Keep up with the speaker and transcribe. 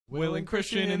Will and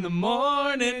Christian in the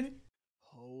morning.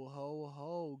 Ho, ho,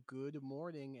 ho. Good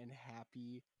morning and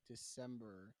happy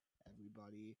December,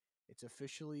 everybody. It's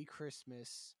officially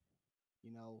Christmas.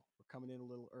 You know, we're coming in a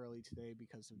little early today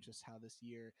because of just how this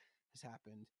year has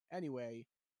happened. Anyway,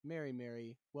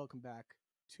 Merry, welcome back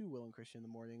to Will and Christian in the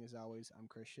morning. As always, I'm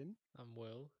Christian, I'm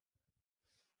Will.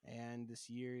 and this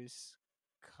year's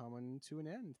coming to an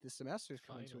end. This semester's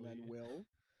coming to an end, Finally. Will.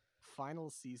 Final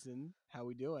season. How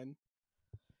we doing?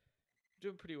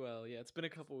 Doing pretty well. Yeah, it's been a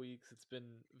couple weeks. It's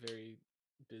been very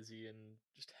busy and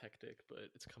just hectic, but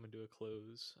it's coming to a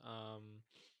close.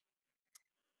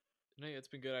 No, yeah, it's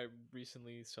been good. I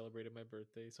recently celebrated my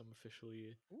birthday, so I'm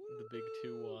officially the big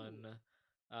 2-1. Woo!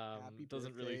 Happy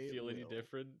Doesn't really birthday, feel any Will.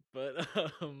 different, but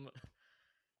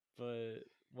but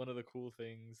one of the cool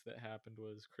things that happened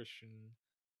was Christian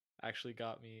actually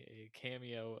got me a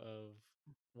cameo of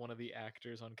one of the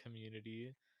actors on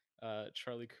Community,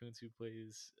 Charlie Coons, who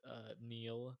plays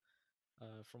Neil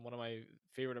from one of my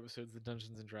favorite episodes, the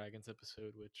Dungeons and Dragons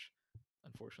episode, which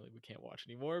unfortunately we can't watch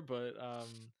anymore. But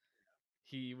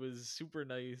he was super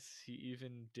nice. He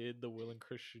even did the Will and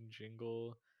Christian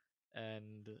jingle,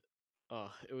 and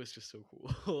oh, it was just so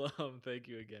cool. Thank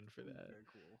you again for that. Very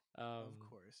cool. Of Um,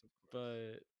 course, of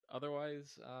course. but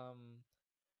otherwise,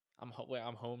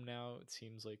 I'm home now. It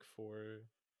seems like for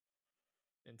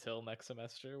until next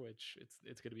semester, which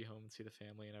it's gonna be home to see the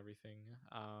family and everything.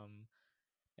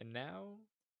 And now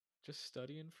just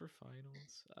studying for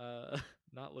finals.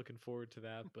 Not looking forward to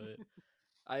that, but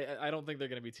I don't think they're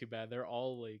gonna be too bad. They're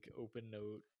all like open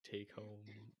note take home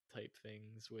type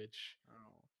things, which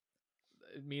Oh,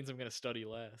 it means I'm gonna study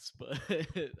less, but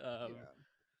yeah,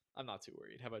 I'm not too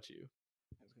worried. How about you?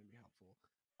 that's gonna be helpful.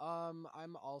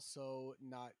 I'm also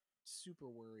not super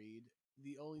worried.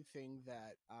 The only thing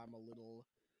that I'm a little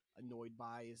annoyed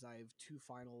by is I have two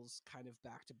finals kind of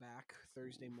back to back.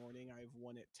 Thursday Oof. morning, I have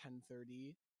one at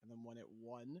 10:30 and then one at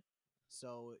 1.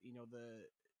 So,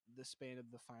 the span of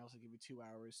the finals will give you 2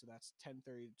 hours, so that's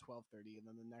 10:30 to 12:30, and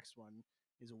then the next one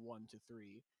is 1 to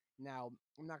 3. Now,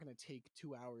 I'm not going to take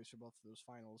 2 hours for both of those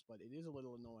finals, but it is a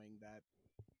little annoying that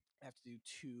I have to do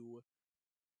two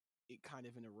it kind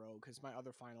of in a row because my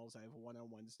other finals I have one on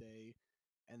Wednesday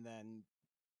and then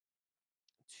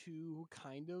two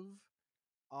kind of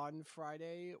on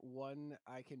Friday. One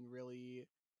I can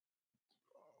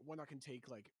take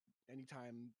like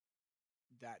anytime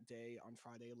that day on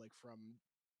Friday, like from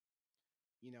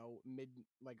mid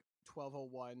like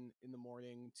 12:01 in the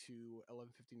morning to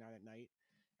 11:59 at night,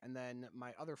 and then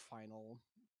my other final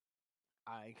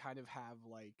I kind of have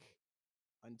like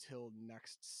until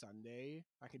next Sunday.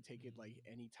 I can take it like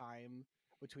Mm. any time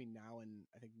between now and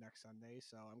I think next Sunday.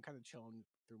 So I'm kind of chilling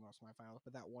through most of my finals.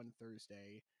 But that one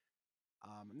Thursday,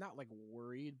 I'm not like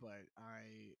worried, but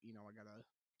I gotta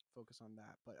focus on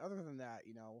that. But other than that,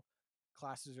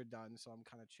 classes are done, so I'm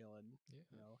kind of chilling.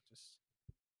 Yeah. Just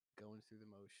going through the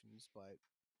motions. But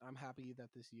I'm happy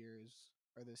that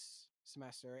this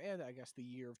semester, and I guess the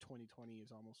year of 2020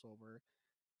 is almost over.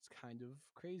 It's kind of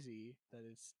crazy that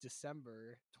it's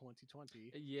December 2020.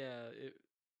 Yeah,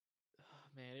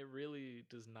 man, it really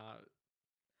does not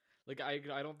like I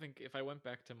don't think if I went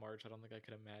back to March, I don't think I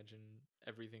could imagine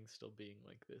everything still being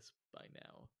like this by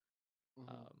now. Hmm.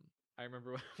 Um, I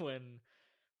remember when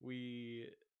we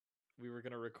we were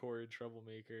gonna record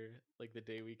Troublemaker like the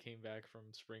day we came back from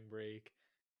spring break,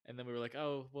 and then we were like,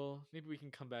 oh well, maybe we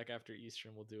can come back after Easter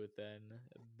and we'll do it then.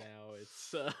 And now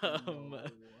it's No,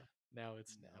 now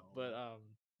it's now, but no,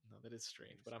 no, that is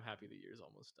strange. But I'm happy exactly. the year's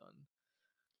almost done.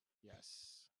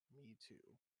 Yes, me too.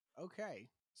 Okay,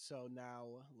 so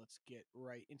now let's get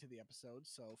right into the episode.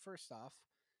 So first off,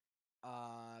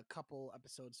 a couple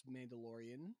episodes of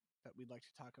Mandalorian that we'd like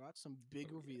to talk about. Some big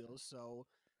Oh yeah, reveals. So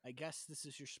I guess this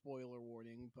is your spoiler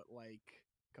warning, but like,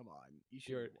 come on, you you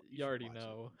should already watch it.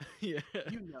 know. Yeah.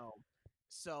 You know.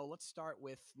 So let's start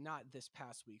with not this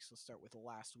past week's. Let's start with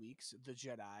last week's The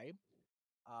Jedi.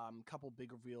 Couple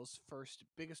big reveals. First,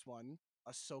 biggest one,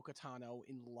 Ahsoka Tano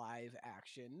in live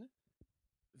action.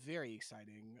 Very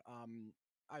exciting.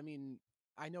 I mean,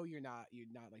 I know you're not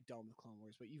like done with Clone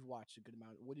Wars, but you've watched a good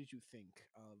amount. What did you think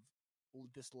of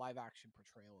this live action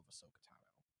portrayal of Ahsoka Tano?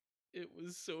 It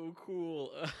was so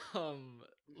cool. Um,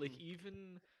 like Mm-hmm.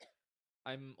 even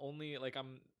I'm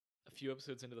a few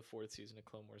episodes into the fourth season of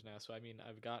Clone Wars now, so I mean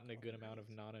I've gotten a Oh, good amount of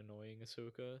nice. non-annoying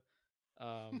Ahsoka.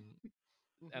 Um,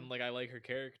 Mm-hmm. and like I like her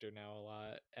character now a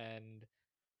lot, and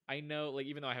I know like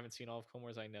even though I haven't seen all of Clone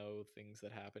Wars, I know things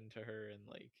that happened to her and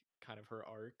like kind of her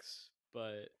arcs,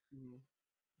 but Mm-hmm.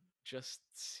 just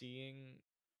seeing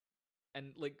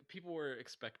and like people were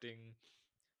expecting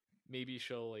maybe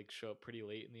she'll like show up pretty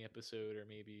late in the episode, or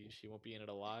maybe she won't be in it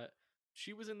a lot.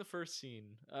 She was in the first scene.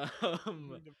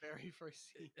 The very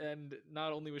first scene. And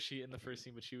not only was she in the first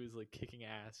scene, but she was like kicking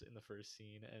ass in the first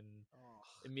scene and Oh,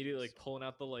 it immediately was like so pulling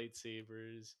out the awesome.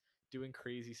 lightsabers, doing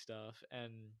crazy stuff.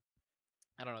 And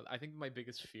I don't know. I think my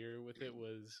biggest fear with it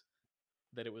was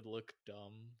that it would look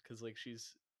dumb because like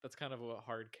that's kind of a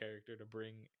hard character to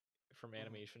bring from Mhm.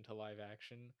 animation to live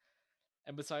action.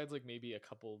 And besides like maybe a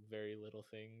couple very little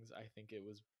things, I think it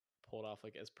was pulled off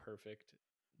like as perfect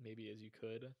maybe as you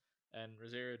could. And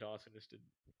Rosario Dawson just did,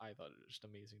 I thought, just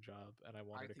amazing job, and I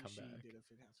want I her to think come she back. did a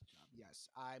fantastic job. Yes,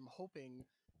 I'm hoping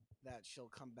that she'll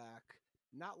come back.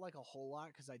 Not like a whole lot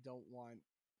because I don't want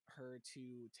her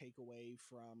to take away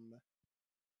from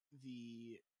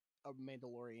the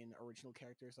Mandalorian original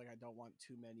characters. Like I don't want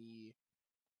too many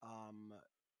um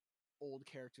old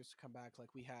characters to come back.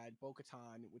 Like we had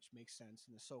Bo-Katan, which makes sense,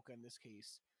 and Ahsoka in this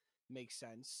case makes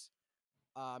sense.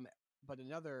 Um, but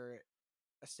another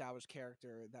established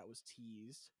character that was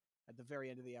teased at the very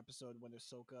end of the episode when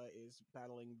Ahsoka is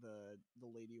battling the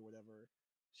lady or whatever.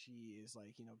 She is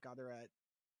like, got her at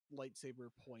lightsaber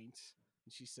point,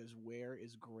 and she says, "Where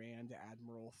is Grand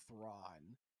Admiral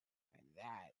Thrawn?" And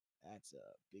that's a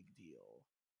big deal.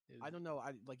 I Is don't know.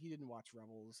 I like you didn't watch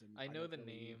Rebels, and I I know don't the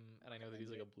really name and I know that he's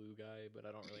recommend like a it. blue guy, but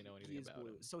I don't really know He anything is about blue,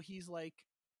 him. so he's like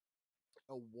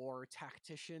a war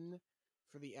tactician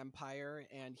for the Empire,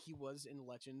 and he was in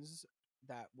Legends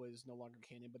that was no longer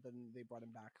canon, but then they brought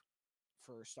him back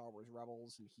for Star Wars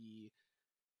Rebels, and he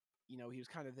was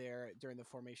kind of there during the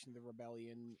formation of the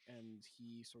rebellion, and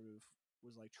he sort of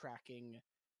was like tracking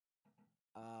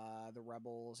the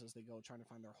rebels as they go trying to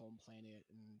find their home planet,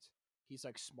 and he's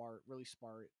like smart, really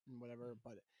smart and whatever.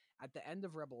 But at the end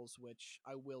of Rebels, which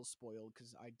I will spoil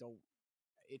because I don't,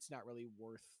 it's not really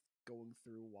worth going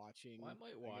through Well, I watching,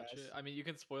 might I watch it. guess. I mean, you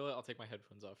can spoil it. I'll take my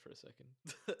headphones off for a second.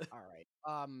 All right.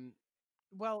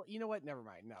 Well, you know what? Never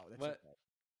mind. No, that's What? okay.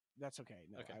 That's okay.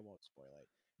 No, Okay. I won't spoil it.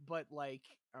 But like,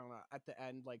 I don't know. At the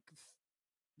end, like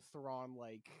Thrawn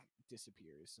like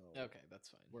disappears. So Okay, that's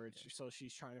fine. Yeah. so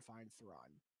she's trying to find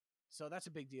Thrawn. So that's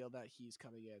a big deal that he's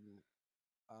coming in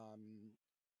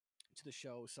to the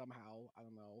show somehow. I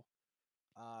don't know.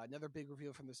 Another big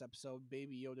reveal from this episode: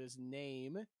 Baby Yoda's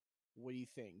name. What do you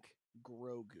think?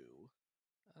 Grogu.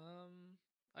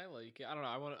 I like it. I don't know.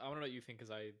 I want to know what you think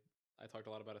because I talked a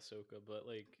lot about Ahsoka, but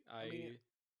like I mean,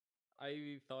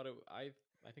 I thought I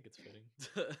think it's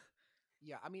fitting.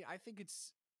 yeah. I mean, I think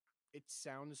it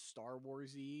sounds Star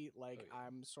Warsy. Oh Like yeah.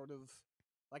 I'm sort of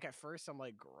like at first I'm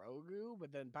like Grogu,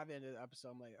 but then by the end of the episode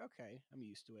I'm like, okay, I'm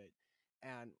used to it,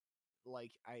 and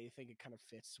like I think it kind of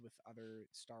fits with other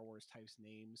Star Wars types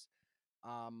names.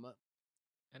 Um,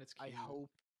 And it's I cute. hope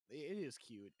it is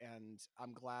cute, and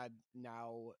I'm glad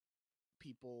now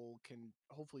people can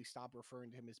hopefully stop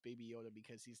referring to him as Baby Yoda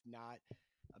because he's not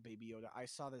a Baby Yoda. I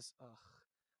saw this.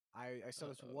 I saw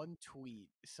this Uh-oh. one tweet.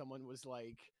 Someone was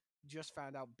like, "Just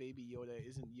found out Baby Yoda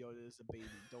isn't Yoda as a baby.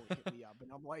 Don't hit me up."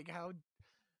 And I'm like, "How?"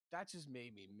 That just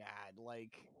made me mad.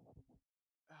 Like,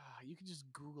 you can just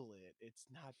Google it. It's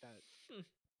not that. uh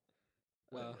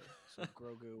Whatever. So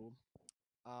Grogu.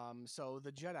 So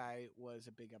the Jedi was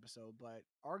a big episode, but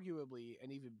arguably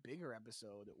an even bigger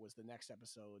episode was the next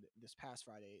episode this past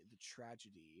Friday, the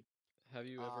tragedy. Have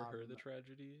you ever heard the Um,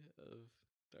 tragedy of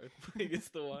Darth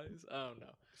Plagueis the Wise? Oh no.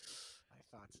 I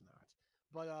thought not,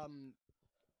 but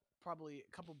probably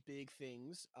a couple big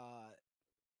things.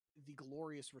 The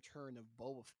glorious return of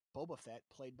Boba Fett,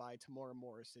 played by Tamora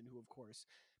Morrison, who of course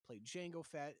played Jango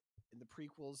Fett in the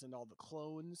prequels and all the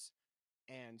clones,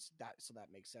 and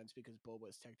that makes sense because Boba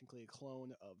is technically a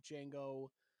clone of Jango.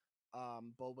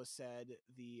 Boba said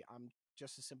the "I'm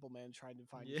just a simple man trying to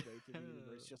find Yeah. his way through the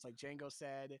universe," just like Jango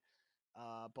said.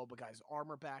 Boba got his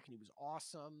armor back, and he was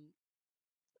awesome.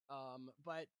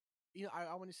 But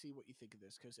I want to see what you think of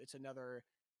this because it's another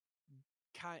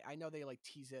kind. I know they like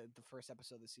tease it at the first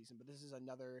episode of the season, but this is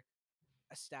another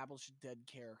established dead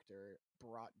character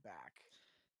brought back.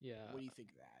 Yeah. What do you think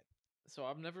of that? So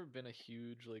I've never been a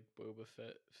huge like Boba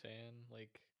Fett fan.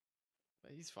 Like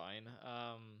he's fine.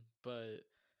 But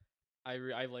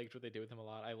I liked what they did with him a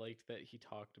lot. I liked that he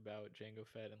talked about Jango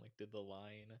Fett and like did the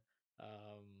line.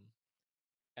 Um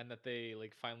and that they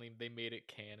like finally they made it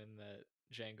canon that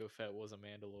Jango Fett was a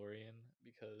Mandalorian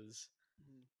because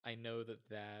Mhm. I know that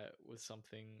that was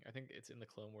something. I think it's in the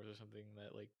Clone Wars or something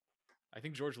that like I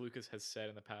think George Lucas has said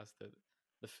in the past that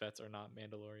the Fets are not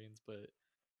Mandalorians, but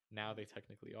now they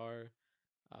technically are.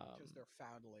 Because they're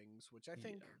foundlings, which I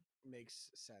think Yeah, makes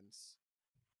sense.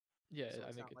 yeah, So I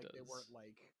it's think not it like they weren't does.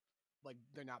 like like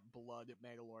they're not blood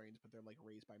Mandalorians, but they're like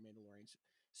raised by Mandalorians.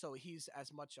 So he's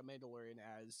as much a Mandalorian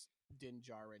as Din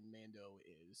Djarin Mando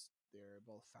is. They're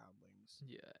both foundlings.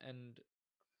 Yeah, and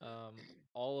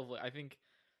all of like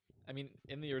I mean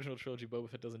in the original trilogy Boba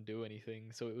Fett doesn't do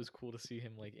anything, so it was cool to see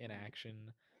him like in action.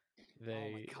 Oh my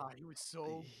They god, he was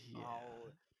so yeah.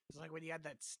 it's like when he had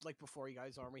that like before he got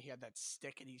his armor, he had that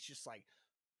stick and he's just like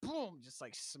boom, just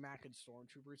like smacking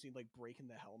stormtroopers and like breaking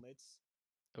the helmets.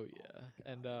 Oh Oh yeah.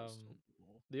 my And god, he was so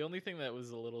cool. the only thing that was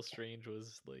a little strange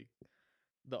was like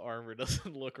the armor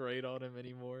doesn't look right on him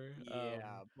anymore.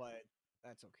 Yeah, but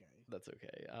that's okay. That's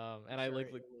okay. I'm And I sure like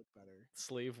it the will look better.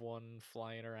 Slave One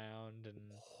flying around, and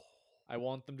I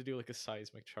want them to do like a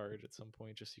seismic charge at some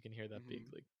point, just so you can hear that big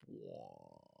Hmm. like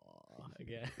wah And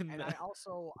again. I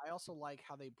also like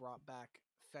how they brought back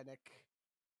Fennec,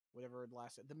 whatever the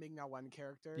last the Ming Na Wen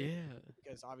character, Yeah,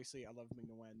 because obviously I love Ming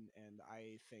Na Wen, and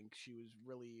I think she was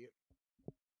really,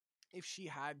 if she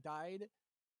had died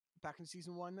back in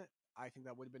season one, I think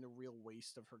that would have been a real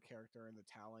waste of her character and the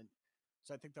talent.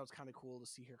 So I think that was kind of cool to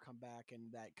see her come back,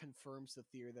 and that confirms the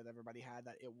theory that everybody had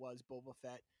that it was Boba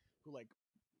Fett who like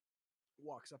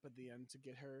walks up at the end to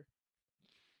get her.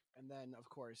 And then of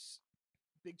course,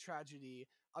 big tragedy.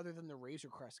 Other than the Razor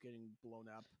Crest getting blown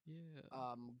up,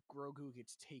 yeah. Grogu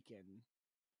gets taken.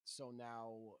 So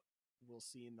now we'll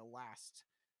see in the last,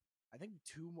 I think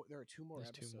two more. There are two more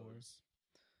There's two more. episodes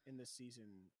in this season,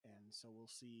 and so we'll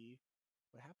see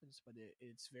what happens. But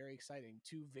it's very exciting.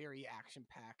 Two very action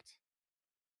packed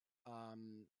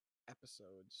um,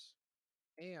 episodes.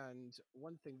 And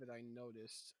one thing that I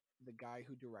noticed, the guy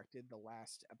who directed the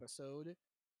last episode,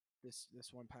 this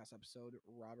one past episode,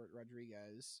 Robert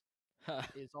Rodriguez,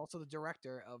 is also the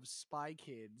director of Spy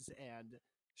Kids and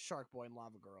Shark Boy and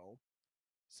Lava Girl.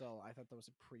 So I thought that was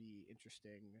a pretty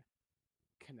interesting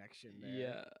connection there.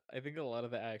 Yeah, I think a lot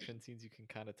of the action scenes you can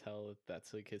kind of tell that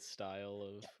that's like his style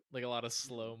of like a lot of Mhm.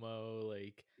 slow mo,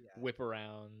 like Yeah. whip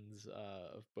arounds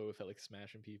of Boba Fett like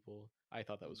smashing people. I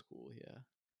thought that Mhm. was cool. Yeah.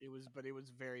 It was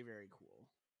very very cool.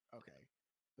 Okay,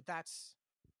 but that's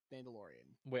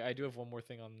Mandalorian. Wait, I do have one more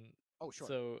thing on. Oh sure,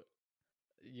 So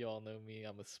you all know me,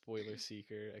 I'm a spoiler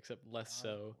seeker, except of course.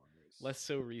 less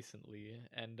so recently.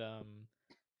 And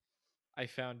I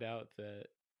found out that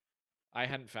I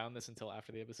hadn't found this until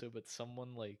after the episode, but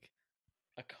someone like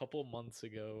a couple months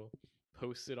ago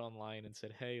posted online and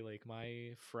said, "Hey, like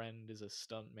my friend is a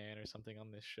stunt man or something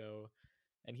on this show,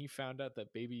 and he found out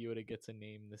that Baby Yoda gets a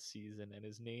name this season, and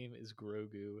his name is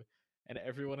Grogu." And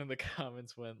everyone in the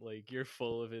comments went like, "You're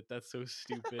full of it. That's so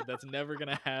stupid. That's never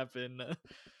gonna happen."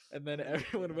 And then That is never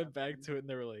everyone gonna went back happen. to it, and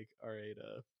they were like, "All right,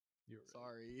 you're right."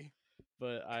 Sorry.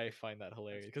 But I find that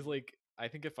hilarious That's because, funny. like, I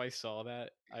think if I saw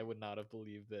that, I would not have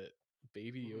believed that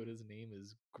Baby Mhm. Yoda's name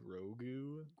is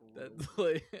Grogu. That's Grogu.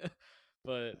 like,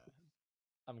 but Yeah.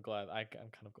 I'm glad. I'm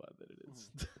kind of glad that it Mhm. is.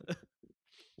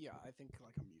 Yeah, I think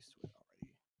like I'm used to it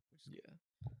already, which is good.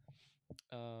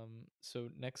 Yeah. So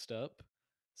next up,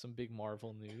 some big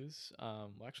Marvel news.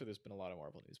 Well, actually, there's been a lot of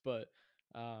Marvel news, but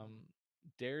Mhm.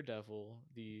 Daredevil,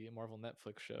 the Marvel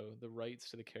Netflix show, the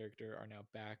rights to the character are now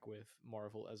back with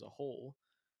Marvel as a whole.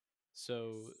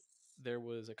 So Yes. there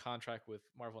was a contract with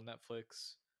Marvel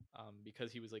Netflix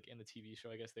because he was like in the TV show.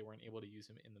 I guess they weren't able to use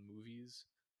him in the movies,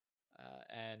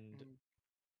 and Mhm.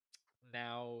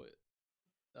 now,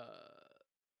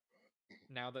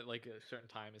 now that like a certain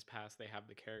time has passed, they have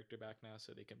the character back now,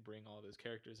 so they can bring all those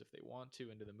characters if they want to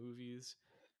into the movies.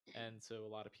 And so a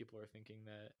lot of people are thinking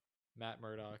that Matt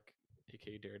Murdock,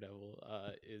 aka Daredevil,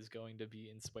 is going to be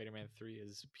in Spider-Man 3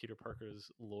 as Peter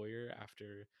Parker's lawyer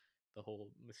after the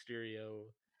whole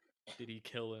Mysterio did he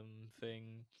kill him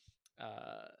thing.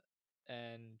 Uh,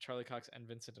 and Charlie Cox and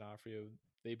Vincent D'Onofrio,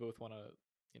 they both want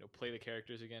to play the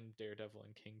characters again, Daredevil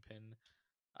and Kingpin.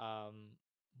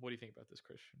 What do you think about this,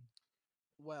 Christian?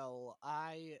 Well,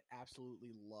 I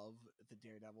absolutely love the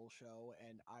Daredevil show,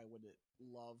 and I would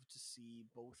love to see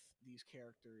both these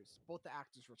characters, both the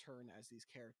actors return as these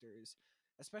characters,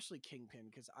 especially Kingpin,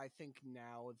 because I think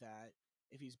now that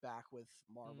if he's back with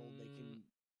Marvel, they Mm, can.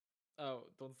 oh,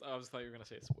 don't. I was thought you were gonna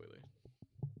say a spoiler.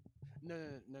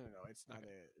 No. It's not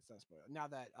Okay. a spoiler. Now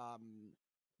that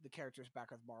the character's back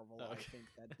with Marvel, Oh, I okay.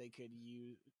 think that they could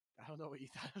use. I don't know what you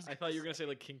thought I was I thought gonna you were gonna say say.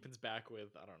 like Kingpin's back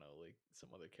with I don't know like some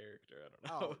other character. I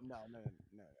don't Oh know. no.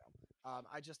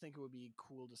 I just think it would be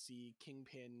cool to see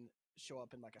Kingpin show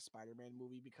up in like a Spider-Man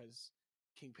movie because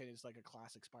Kingpin is like a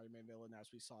classic Spider-Man villain,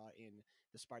 as we saw in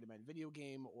the Spider-Man video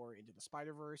game or Into the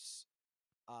Spider-Verse.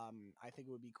 I think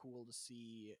it would be cool to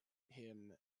see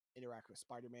him interact with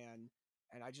Spider-Man,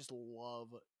 and I just love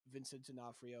Vincent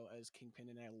D'Onofrio as Kingpin,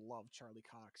 and I love Charlie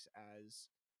Cox as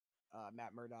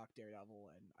Matt Murdock, Daredevil,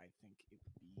 and I think it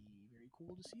would be very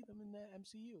cool to see them in the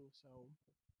MCU. So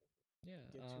Yeah.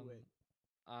 get to it.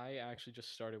 I actually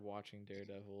just started watching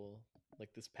Daredevil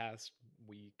like this past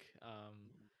week.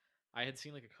 Mhm. I had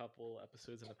seen like a couple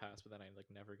episodes in the past, but then I like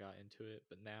never got into it.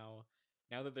 But now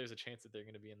that there's a chance that they're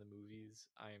going to be in the movies,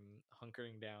 I'm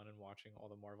hunkering down and watching all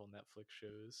the Marvel Netflix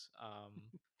shows.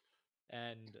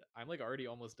 And I'm like already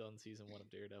almost done season one of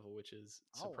Daredevil, which is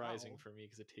Oh surprising wow, for me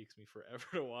because it takes me forever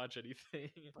to watch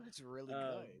anything. but it's really um,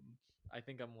 good. I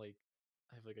think I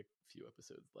have like a few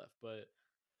episodes left, but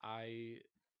I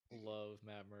love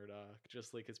Matt Murdock,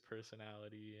 just like his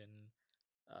personality and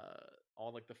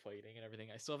all like the fighting and everything.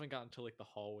 I still haven't gotten to like the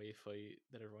hallway fight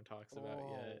that everyone talks about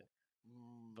yet. Oh,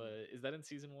 mm, But is that in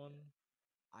season yeah. one?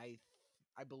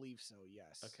 I believe so.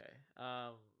 Yes. Okay.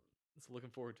 So looking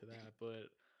forward to that. But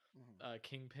Mhm.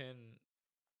 Kingpin,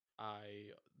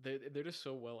 they're just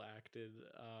so well acted.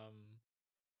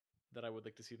 That I would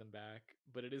like to see them back.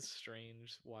 But it is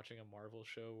strange watching a Marvel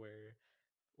show where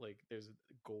like there's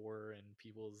gore and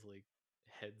people's like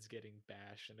heads getting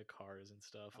bashed into cars and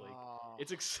stuff. Like Oh,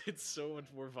 it's so much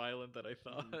yeah. more violent than I Mhm,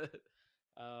 thought.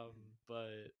 mhm.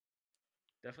 But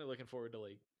definitely looking forward to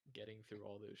like getting through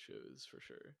all those shows for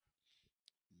sure.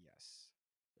 Yes,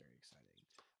 very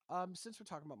exciting. Since we're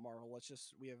talking about Marvel,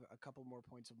 we have a couple more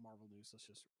points of Marvel news. Let's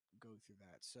just go through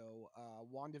that. So,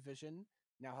 WandaVision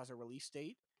now has a release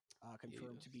date,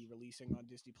 confirmed to Yes. be releasing on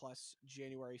Disney Plus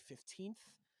January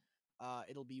 15th.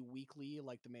 It'll be weekly,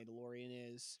 like The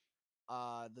Mandalorian is.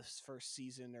 This first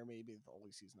season, or maybe the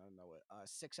only season, I don't know it.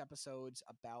 6 episodes,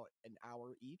 about an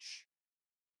hour each.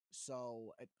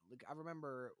 So, like, I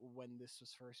remember when this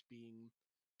was first being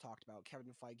talked about,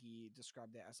 Kevin Feige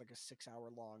described it as like a 6 hour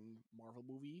long Marvel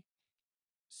movie.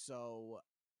 So,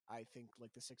 I think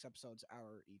like the 6 episodes,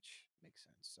 hour each, makes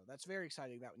sense. So that's very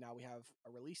exciting that now we have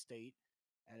a release date,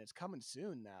 and it's coming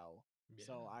soon now.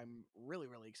 So Yeah. I'm really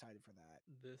really excited for that.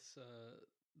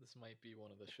 This might be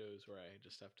one of the shows where I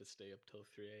just have to stay up till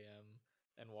 3 a.m.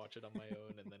 and watch it on my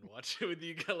own and then watch it with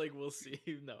you guys. Like we'll see.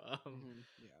 No,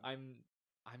 Yeah. I'm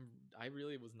I'm I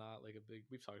really was not like a big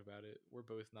we've talked about it. We're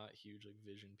both not huge like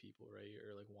Vision people, right?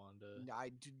 Or like Wanda. I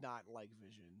do not like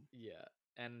Vision. Yeah.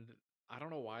 And I don't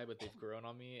know why, but they've grown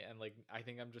on me and like I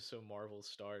think I'm just so Marvel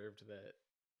starved that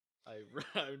I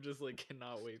I'm just like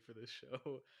cannot wait for this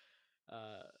show.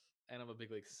 Uh, and I'm a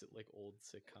big like like old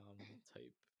sitcom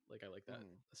type. Like I like that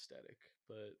Mhm. aesthetic,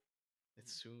 but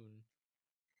it's soon,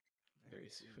 Very very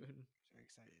soon. soon. Very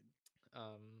excited.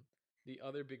 Um, the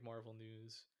other big Marvel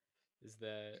news is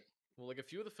that well, like a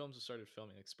few of the films have started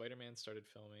filming. Like Spider-Man started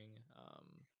filming,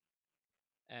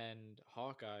 and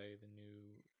Hawkeye, the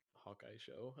new Hawkeye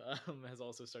show, has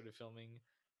also started filming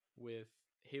with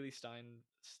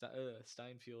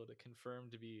Steinfeld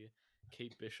confirmed to be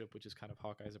Kate Bishop, which is kind of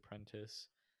Hawkeye's apprentice.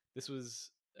 This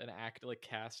was an act like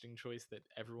casting choice that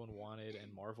everyone wanted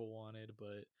and Marvel wanted,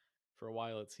 but for a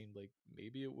while it seemed like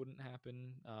maybe it wouldn't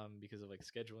happen because of like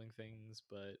scheduling things.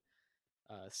 But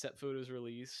set photos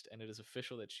released, and it is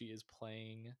official that she is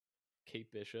playing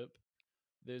Kate Bishop.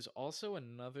 There's also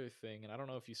another thing, and I don't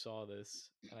know if you saw this,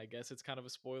 and I guess it's kind of a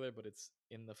spoiler, but it's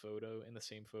in the photo, in the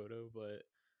same photo. But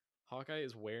Hawkeye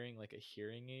is wearing like a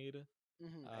hearing aid.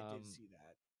 I did Um, see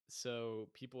that. so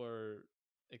people are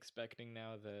expecting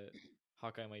now that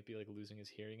Hawkeye might be like losing his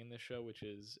hearing in this show, which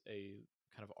is a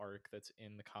kind of arc that's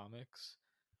in the comics,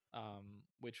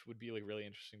 which would be like really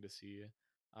interesting to see.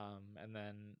 And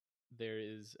then there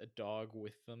is a dog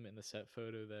with them in the set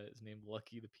photo that is named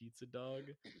Lucky the Pizza Dog.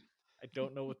 I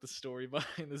don't know what the story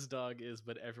behind this dog is,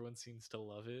 but everyone seems to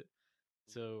love it.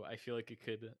 So I feel like it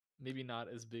could maybe not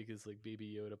as big as like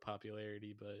Baby Yoda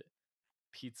popularity, but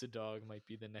Pizza Dog might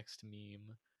be the next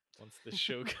meme once the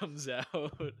show comes out.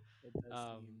 It does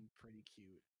um, seem pretty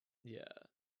cute. yeah,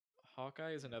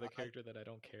 Hawkeye is Yeah, another character that I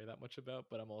don't care that much about,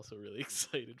 but I'm also really mhm.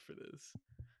 excited for this.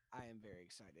 I am very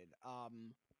excited.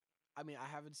 I mean, I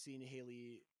haven't seen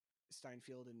Haley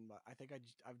Steinfeld in. I think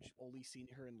I've only seen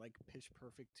her in like Pitch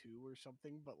Perfect 2 or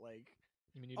something. But like,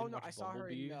 You mean you oh didn't no, watch I saw her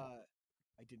in. Bumblebee?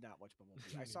 I did not watch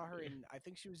Bumblebee. I Me saw her neither. in. I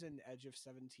think she was in Edge of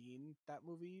 17. That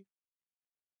movie.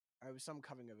 I was some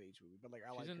coming of age movie, but like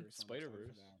I She's like in her, so I'm Spider excited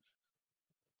for Verse. that.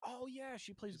 Oh yeah,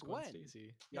 she plays She's Gwen Gwen.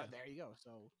 Stacy. Yeah, Yeah. there you go.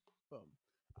 So, boom.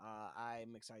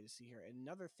 I'm excited to see her.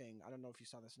 Another thing, I don't know if you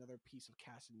saw this. Another piece of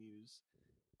cast news.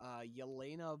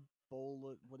 Yelena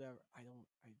Bola, whatever. I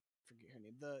forget her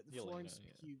name. The Yelena. Florence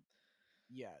Yeah. Pugh.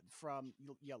 Yeah, from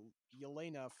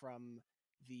Yelena from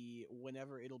the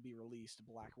whenever it'll be released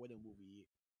Black Widow movie.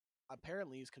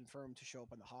 Apparently, is confirmed to show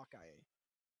up on the Hawkeye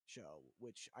show,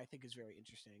 which I think is very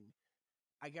interesting.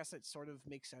 I guess it sort of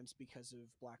makes sense because of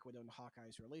Black Widow and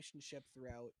Hawkeye's relationship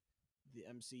throughout. the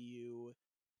MCU.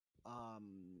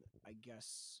 I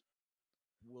guess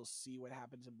we'll see what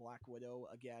happens in Black Widow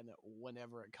again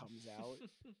whenever it comes out.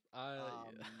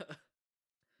 Um, Yeah.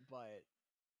 but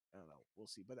I don't know. We'll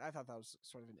see. But I thought that was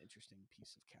sort of an interesting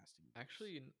piece of casting news.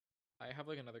 Actually, I have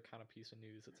like another kind of piece of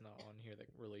news that's not on here that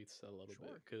relates to a little bit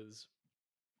Sure. because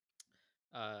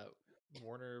uh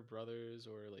Warner Brothers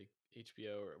or like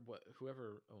HBO or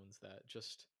whoever owns that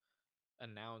just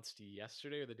announced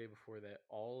yesterday or the day before that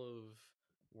all of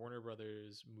Warner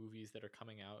Brothers movies that are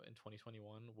coming out in 2021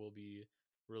 will be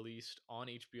released on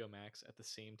HBO Max at the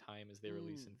same time as they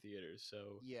release in Mm, theaters.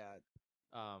 So, yeah.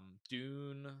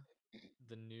 Dune,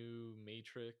 the new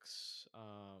Matrix,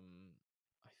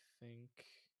 I think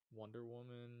Wonder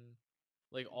Woman,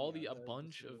 like all Yeah. the a The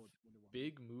bunch third of Wonder Woman.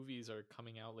 big movies are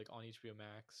coming out like on HBO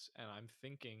Max, and I'm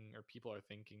thinking, or people are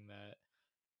thinking that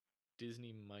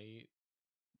Disney might,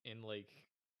 in like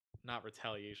not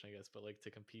retaliation, I guess, but like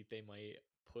to compete, they might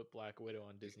put Black Widow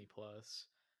on Disney Plus,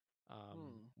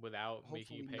 Hmm. without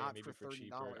making you Hopefully pay or not maybe for for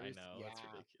cheaper. I $30. know that's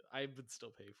Yeah. ridiculous. I would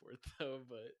still pay for it though,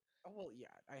 Oh well, yeah.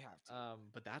 I have to.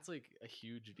 but that's like a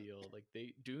huge deal. Like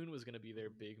Dune was gonna be their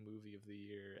Mhm, big movie of the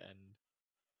year, and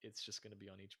it's just gonna be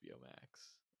on HBO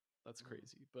Max. That's mhm.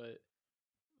 crazy, but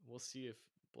we'll see if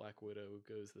Black Widow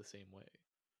goes the same way.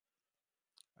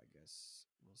 I guess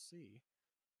we'll see.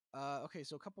 Okay,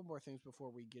 so a couple more things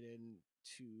before we get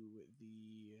into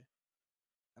the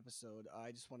episode.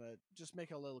 I just want to just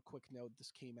make a little quick note.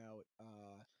 This came out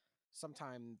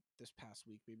sometime this past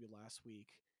week, maybe last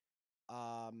week.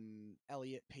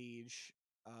 Elliot Page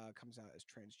comes out as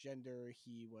transgender.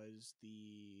 He was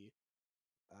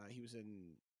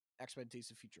in X-Men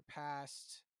Days of Future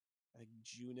Past. I think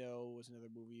Juno was another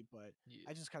movie, but Yeah,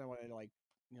 I just kind of wanted to like,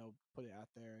 put it out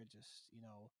there. Just,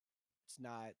 it's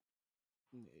not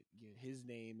his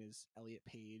name is Elliot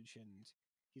Page, and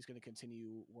he's going to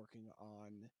continue working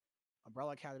on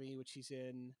Umbrella Academy, which he's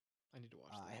in. I need to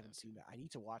watch that I now haven't too. seen that. I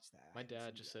need to watch that. I My haven't dad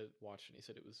seen it just yet. said watch and he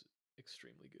said it was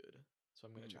extremely good. So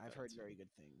I'm gonna check I've that out heard very soon.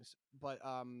 good things, but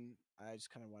I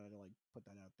just kind of wanted to like put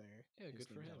that out there. Yeah, His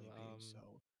good for name's him. Elliot Page, so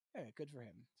yeah, good for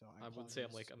him. So I I applaud would say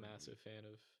I'm his like a bravery. massive fan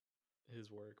of his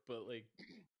work, but like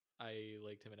I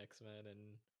liked him in X-Men,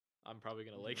 and I'm probably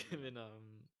gonna like him Yeah. in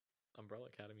Umbrella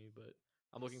Academy. But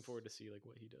I'm looking Yes. forward to see like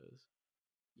what he does.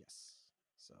 Yes.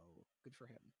 So good for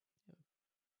him. Yeah.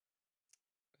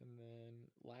 And then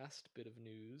last bit of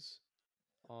news: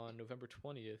 on November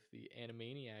 20th, the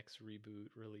Animaniacs reboot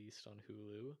released on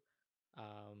Hulu.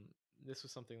 Um, this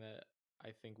was something that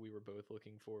I think we were both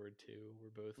looking forward to. We're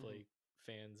both Hmm. like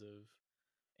fans of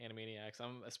Animaniacs.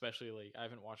 I'm especially like I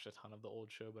haven't watched a ton of the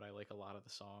old show, but I like a lot of the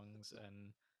songs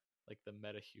and like the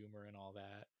meta humor and all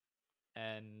that.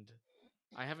 And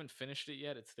I haven't finished it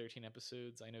yet. It's 13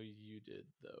 episodes. I know you did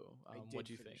though. I What did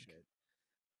do you finish think? it.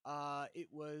 It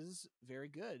was very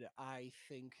good. I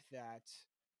think that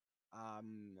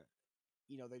um,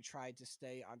 they tried to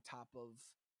stay on top of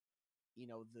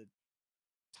the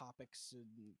topics and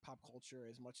pop culture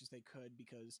as much as they could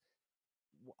because,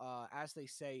 as they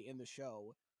say in the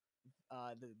show,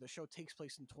 the show takes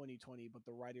place in 2020, but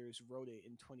the writers wrote it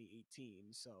in 2018.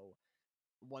 So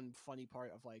one funny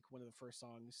part of like one of the first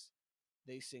songs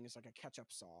they sing is like a catch up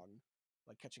song,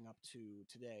 like catching up to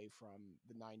today from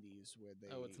the 90s where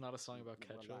Oh, it's they not a song about were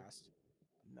ketchup. last.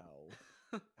 No,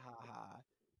 haha.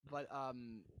 But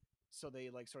so they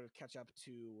like sort of catch up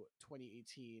to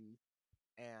 2018,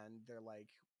 and they're like,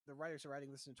 the writers are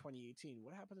writing this in 2018.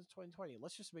 What happened in 2020?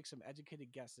 Let's just make some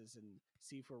educated guesses and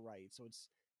see if we're right. So it's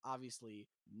obviously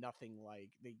nothing like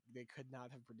they could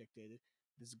not have predicted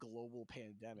this global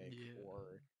pandemic Yeah.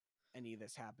 or any of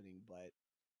this happening, but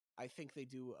I think they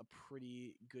do a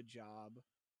pretty good job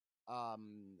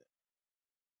um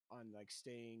on like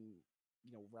staying,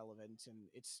 relevant, and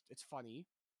it's funny.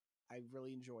 I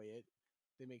really enjoy it.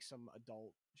 They make some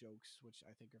adult jokes which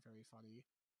I think are very funny.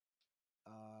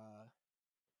 Uh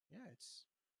yeah, it's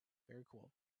very cool.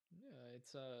 Yeah,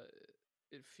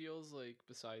 it feels like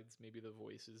besides maybe the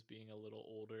voices being a little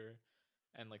older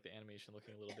and like the animation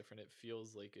looking a little different, it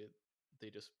feels like they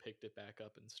just picked it back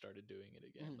up and started doing it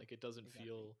again. Mhm. Like it doesn't Exactly.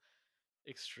 feel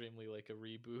extremely like a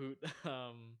reboot.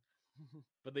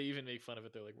 But they even make fun of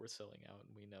it. They're like, we're selling out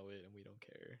and we know it and we don't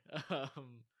care.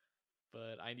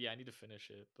 But I need to finish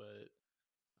it, but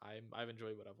I've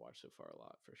enjoyed what I've watched so far a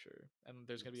lot for sure. And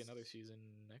there's gonna be another Yes. season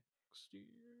next year,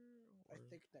 I or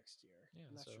think next year. yeah.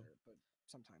 I'm not So sure, but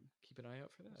sometime. keep an eye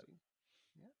out for We'll that. see.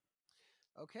 Yeah.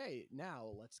 Okay, now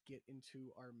let's get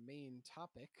into our main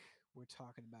topic. We're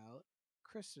talking about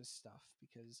Christmas stuff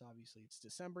because obviously it's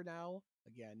December now.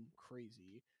 Again,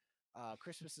 crazy.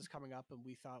 Christmas is coming up, and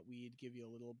we thought we'd give you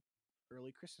a little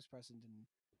early Christmas present and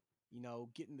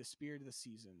get in the spirit of the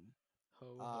season.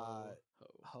 Ho Uh, ho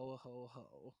ho ho ho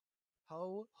ho,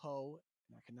 ho ho,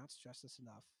 and I cannot stress this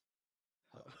enough.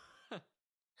 Ho. ho.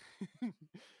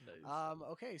 Nice.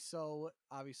 Okay, so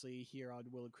obviously here on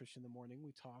Will and Christian in the Morning,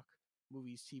 we talk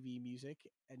movies, TV, music,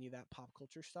 any of that pop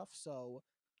culture stuff. So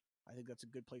I think that's a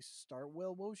good place to start.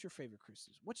 Will, what was your favorite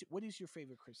Christmas? What is your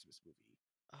favorite Christmas movie?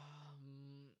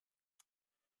 Um,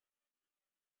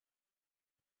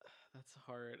 that's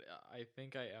hard. I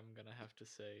think I am gonna have to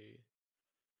say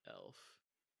Elf.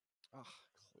 Ah,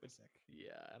 Which, classic.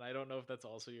 yeah, and I don't know if that's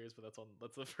also yours, but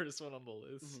that's the first one on the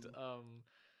list. Hmm.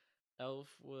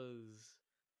 Elf was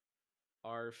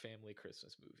our family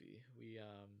Christmas movie.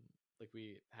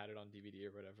 We had it on DVD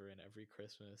or whatever, and every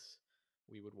Christmas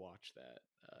we would watch that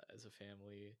as a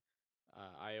family.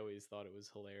 I always thought it was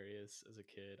hilarious as a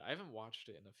kid. I haven't watched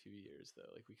it in a few years though.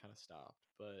 Like we kind of stopped,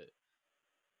 but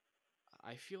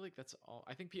I feel like that's all.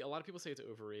 I think a lot of people say it's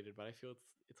overrated, but I feel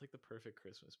it's like the perfect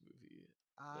Christmas movie.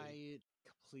 Like, I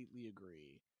completely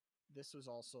agree. This was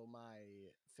also my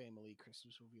family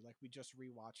Christmas movie. Like we just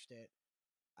rewatched it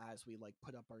as we like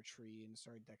put up our tree and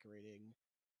started decorating.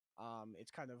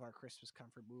 It's kind of our Christmas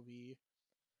comfort movie.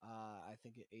 I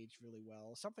think it aged really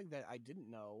well. Something that I didn't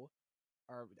know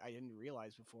or I didn't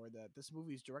realize before that this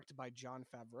movie is directed by John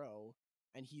Favreau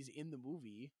and he's in the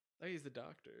movie. oh, he's the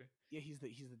doctor. Yeah, he's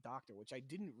the doctor, which I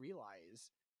didn't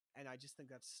realize, and I just think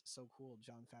that's so cool.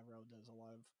 John Favreau does a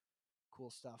lot of cool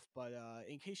stuff. But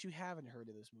in case you haven't heard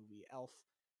of this movie, Elf,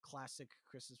 classic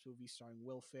Christmas movie starring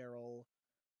Will Ferrell,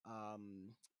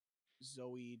 um,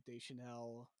 Zoe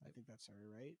Deschanel. I Yep. think that's her,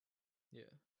 right?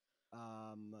 Yeah.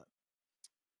 Um,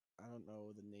 I don't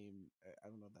know the name. I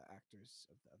don't know the actors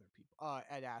of the other people.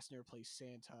 Ed Asner plays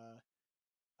Santa.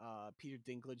 Peter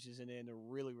Dinklage is in it in a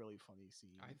really really funny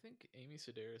I scene. think Amy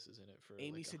Sedaris is in it for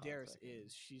Amy like a hot Sedaris second.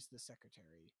 is she's the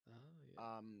secretary. Oh yeah.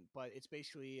 But it's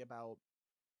basically about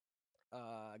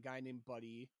a guy named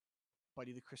Buddy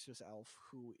the Christmas elf,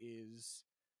 who is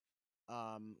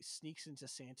sneaks into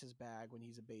Santa's bag when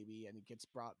he's a baby and it gets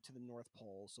brought to the North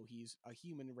Pole. So he's a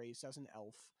human raised as an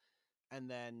elf. And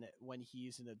then when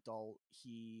he's an adult,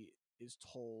 he is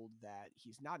told that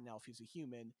he's not an elf, he's a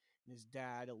human. And his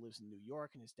dad lives in New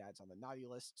York and his dad's on the naughty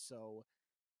list. So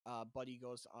Buddy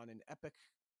goes on an epic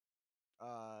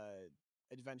uh,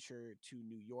 adventure to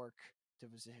New York to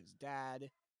visit his dad.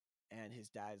 And his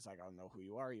dad's like, I don't know who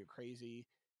you are, you're crazy.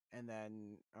 And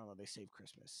then, I don't know, they save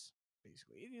Christmas,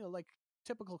 basically. Like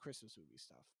typical Christmas movie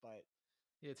stuff. But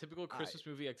Yeah, typical I Christmas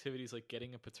movie activities like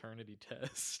getting a paternity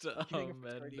test, getting a and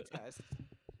paternity test,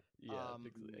 yeah, um,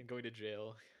 and going to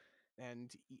jail.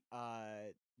 and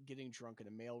getting drunk in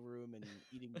a mailroom and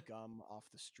eating gum off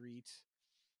the street.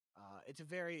 It's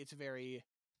a very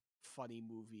funny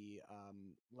movie.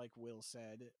 Like Will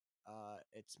said,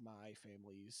 it's my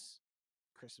family's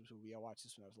Christmas movie. I watched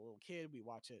this when I was a little kid. We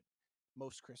watch it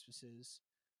most Christmases.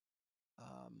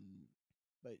 Um,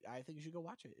 but I think you should go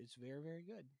watch it. It's very very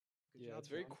good. Good Yeah, job, it's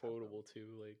very John Favreau. quotable too.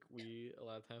 Like we a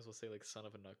lot of times will say like "son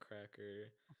of a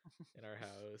nutcracker" in our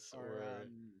house, Or or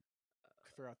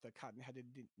throw out the cotton-headed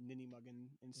ninny muggin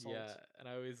insult. yeah, and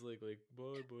I always like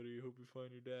 "bye, buddy, hope you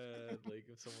find your dad." Like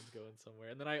if someone's going somewhere,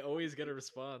 and then I always get a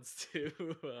response to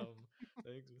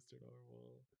 "thanks, Mr.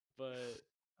 Normal." But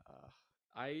Uh,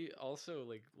 I also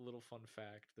like little fun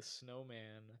fact: the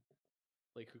snowman,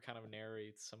 like who kind of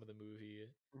narrates some of the movie,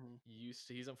 mhm.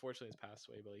 he's unfortunately has passed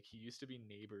away, but like he used to be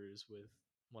neighbors with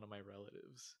one of my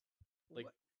relatives. Like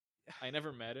What? I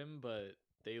never met him, but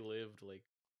they lived like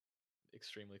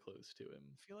extremely close to him.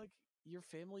 I feel like your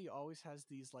family always has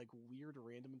these like weird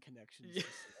random connections Yeah, to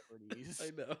I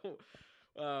celebrities. know.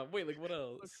 Wait, like what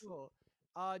So else? cool.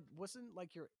 Wasn't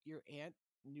like your aunt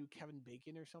knew Kevin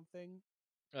Bacon or something?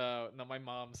 No, my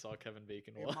mom saw Kevin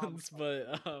Bacon Your mom once, saw Kevin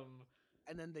but Bacon,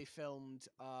 and then they filmed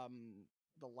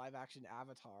the live action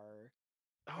Avatar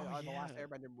oh or the last yeah.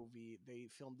 Airbender movie. They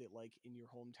filmed it like in your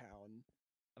hometown,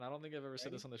 And I don't think I've ever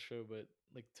said right? this on the show, but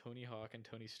like Tony Hawk and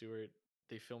Tony Stewart,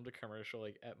 they filmed a commercial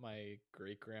like at my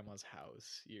great grandma's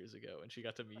house years ago, and she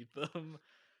got to meet them.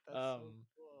 That's so Um,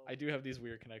 I cool. do have these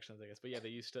weird connections, I guess. But yeah, they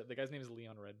used to. The guy's name is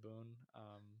Leon Redbone.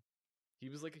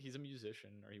 He's a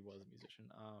musician, or he was a musician.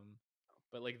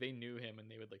 But like they knew him, and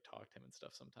they would like talk to him and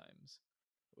stuff sometimes,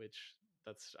 which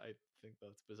I think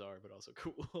that's bizarre, but also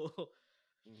cool.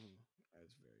 Hmm.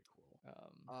 That's very cool.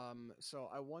 um, So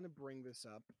I want to bring this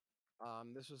up.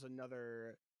 This was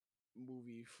another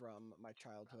movie from my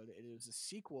childhood. It is a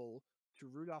sequel to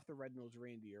Rudolph the Red-Nosed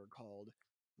Reindeer called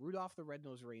Rudolph the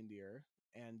Red-Nosed Reindeer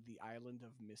and the Island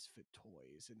of Misfit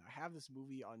Toys. And I have this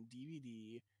movie on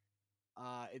DVD.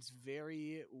 It's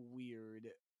very weird,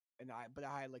 and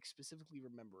I like specifically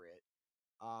remember it.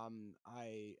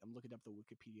 I am looking up the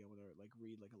Wikipedia. I want to like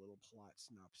read like a little plot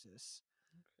synopsis.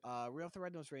 Okay. Rudolph the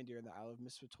Red-Nosed Reindeer and the Isle of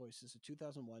Misfit Toys is a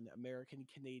 2001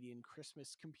 American-Canadian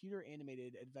Christmas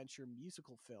computer-animated adventure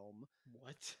musical film.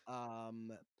 What?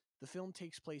 Um, the film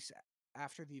takes place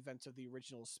after the events of the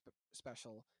original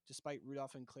special, despite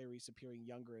Rudolph and Clarice appearing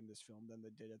younger in this film than they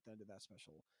did at the end of that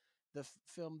special. The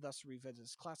film thus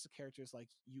revisits classic characters like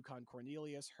Yukon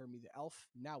Cornelius, Hermie the Elf,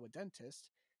 now a dentist,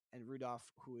 and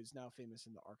Rudolph, who is now famous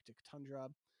in the Arctic tundra.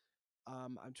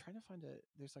 I'm trying to find a.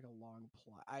 There's like a long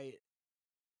plot. I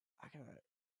gotta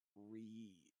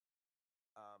re.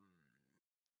 Um,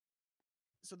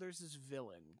 so there's this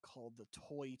villain called the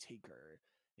Toy Taker,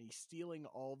 and he's stealing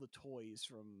all the toys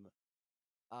from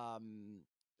um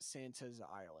Santa's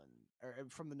island or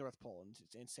from the North Pole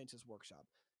and Santa's workshop,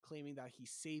 claiming that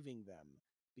he's saving them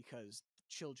because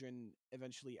children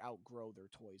eventually outgrow their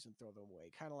toys and throw them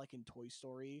away. Kind of like in Toy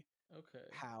Story, Okay.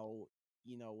 how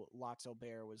Lotso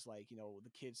Bear was like, the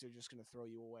kids are just gonna throw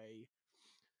you away.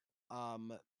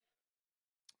 Um,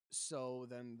 so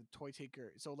then the toy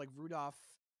taker, so like Rudolph,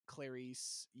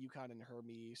 Clarice, Yukon, and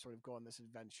Hermie sort of go on this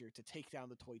adventure to take down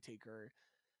the toy taker.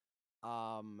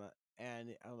 Um,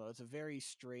 and I don't know, it's a very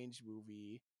strange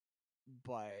movie,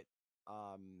 but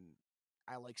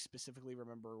I like specifically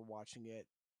remember watching it.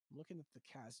 I'm looking at the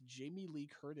cast. Jamie Lee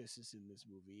Curtis is in this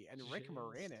movie, and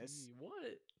JC.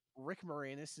 What? Rick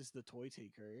Moranis is the toy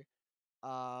taker.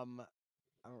 Um,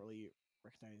 I don't really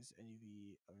recognize any of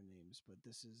the other names, but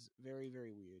this is very,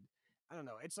 very weird. I don't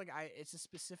know. It's like it's a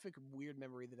specific weird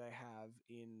memory that I have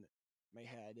in my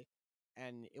head,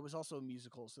 and it was also a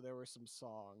musical, so there were some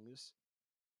songs,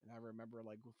 and I remember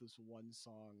like with this one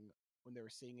song when they were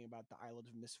singing about the island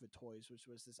of misfit toys, which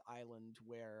was this island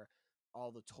where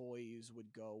all the toys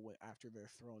would go after they're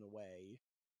thrown away.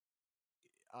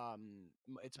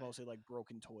 It's I, mostly like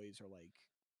broken toys or like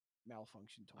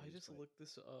malfunction I toys, just but looked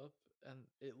this up and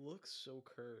it looks so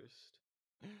cursed.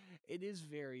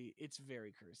 it's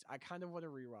very cursed. I kind of want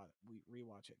to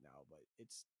rewatch it now, but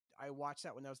I watched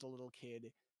that when I was a little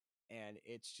kid, and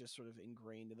it's just sort of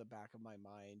ingrained in the back of my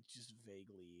mind, just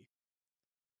vaguely.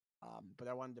 But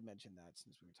I wanted to mention that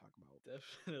since we were talking about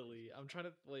Definitely. I'm trying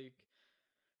to like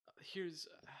here's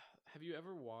have you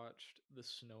ever watched The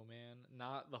Snowman?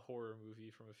 Not the horror movie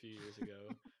from a few years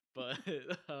ago, but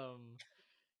um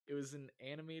it was an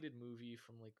animated movie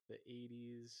from like the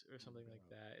 80s or I'm something looking like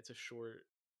it up. that. It's a short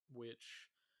which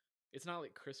it's not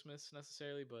like Christmas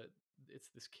necessarily, but it's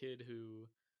this kid who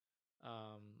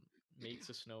um makes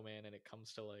a snowman and it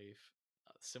comes to life,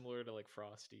 similar to like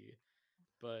Frosty,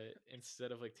 but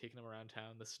instead of like taking him around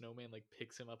town, the snowman like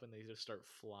picks him up and they just start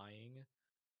flying.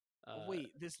 Uh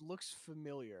Wait, this looks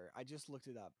familiar. I just looked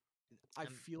it up. I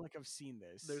and feel like I've seen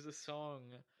this. there's a song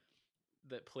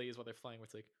that plays while they're flying where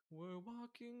it's like we're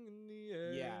walking in the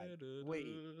Yeah. air, da, Wait.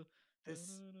 da,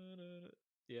 This. da, da, da, da.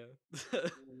 Yeah.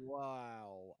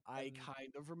 Wow. I and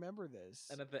kind of remember this.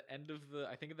 and at the end of the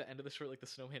I think at the end of the short like the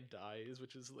snowman dies,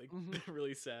 which is like Hmm.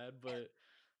 really sad, but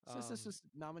Says this um is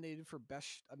nominated for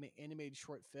best animated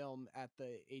short film at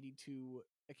the '82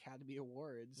 Academy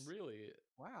Awards. really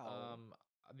Wow. um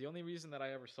the only reason that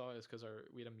I ever saw it is because our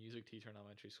we had a music teacher in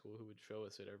elementary school who would show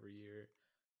us it every year.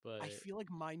 I But feel like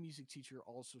my music teacher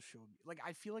also showed me. Like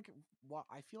I feel like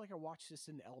I watched this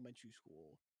in elementary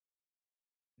school.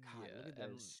 God, yeah, look at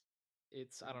and this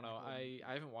it's in I the don't back know. of the I movie.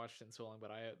 haven't watched it in so long,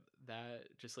 but I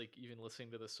that just like even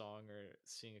listening to the song or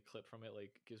seeing a clip from it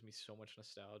like gives me so much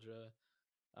nostalgia.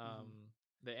 Hmm.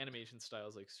 The animation style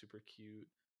is like super cute.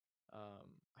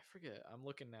 I forget. I'm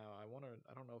looking now. I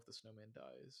don't know if the snowman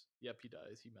dies. Yep, he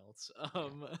dies. He melts.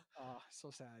 Oh, so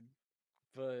sad.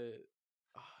 But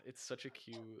it's such a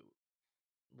cute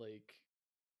like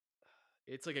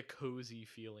it's like a cozy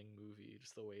feeling movie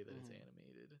just the way that it's Hmm.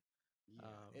 animated.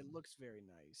 Yeah, it Um looks very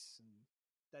nice, and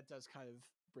that does kind of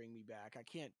bring me back. I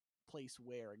can't place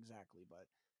where exactly, but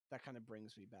that kind of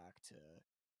brings me back to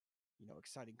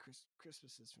exciting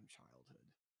Christmases from childhood.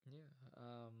 yeah.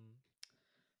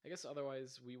 I guess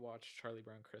otherwise we watch Charlie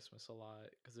Brown Christmas a lot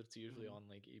because it's usually Hmm. on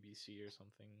like ABC or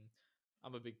something.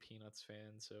 I'm a big Peanuts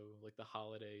fan, so like the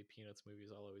holiday Peanuts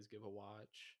movies I'll always give a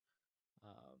watch.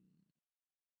 Um,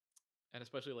 and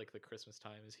especially like the Christmas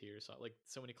time is here, so like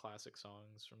so many classic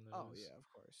songs from Oh those. yeah, of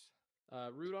course.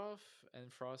 Rudolph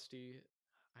and Frosty,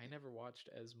 I never watched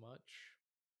as much.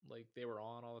 Like they were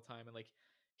on all the time, and like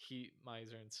Heat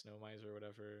Miser and Snow Miser or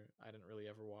whatever, I didn't really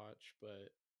ever watch, but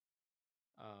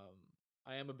um,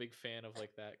 I am a big fan of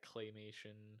like that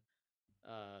claymation,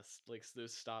 like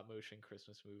those stop motion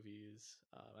Christmas movies,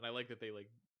 and I like that they like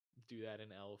do that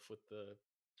in Elf with the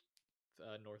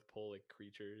North Pole like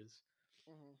creatures.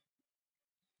 Hmm.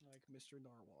 Like Mr.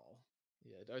 Narwhal.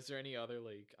 Yeah. Is there any other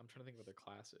like I'm trying to think of other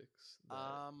classics that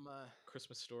Um,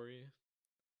 Christmas Story?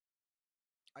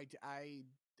 I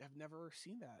have never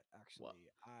seen that Well,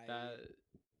 actually. that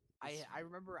I is I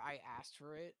remember I asked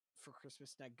for it for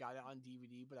Christmas and I got it on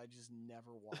DVD, but I just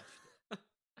never watched it.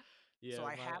 So yeah,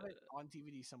 I my have it on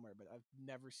DVD somewhere, but I've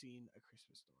never seen A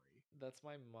Christmas Story. that's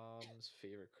my mom's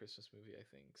favorite Christmas movie, I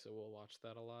think. So we'll watch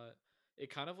that a lot. It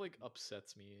kind of like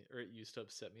upsets me, or it used to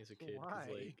upset me as a kid, because Why?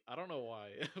 like I don't know why,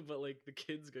 but like the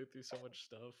kids go through so much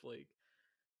stuff, Let me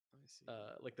see.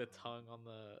 like the tongue on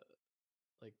the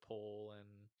like pole, and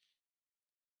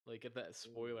like at that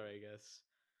spoiler, Ooh. I guess.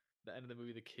 The end of the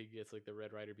movie, the kid gets like the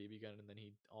Red Ryder BB gun, and then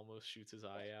he almost shoots his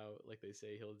eye out, like they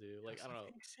say he'll do. Like I Just don't like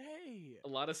know, they say. a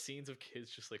lot of scenes of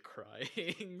kids just like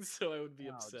crying, so I would be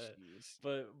Oh, upset. jeez.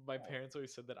 But my Oh. parents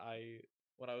always said that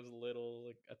when I was little,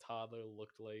 like a toddler,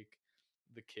 looked like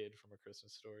the kid from A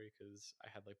Christmas Story because I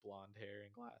had like blonde hair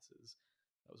and glasses.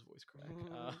 That was voice crack.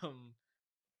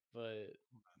 But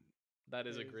that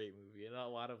is a There's great movie, and a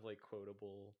lot of like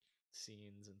quotable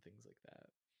scenes and things like that.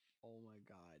 Oh my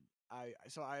god.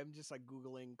 I'm just like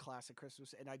Googling classic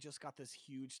Christmas and I just got this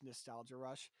huge nostalgia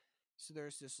rush. So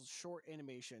there's this short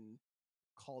animation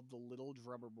called The Little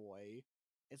Drummer Boy.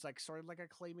 It's like sort of like a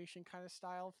claymation kind of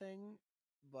style thing,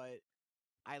 but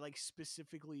I like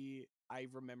specifically I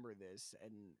remember this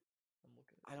and I'm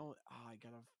looking I it up. don't I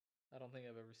gotta I don't think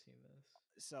I've ever seen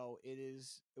this. so it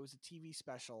was a TV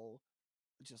special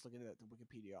just looking at the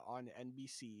Wikipedia on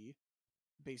NBC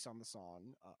based on the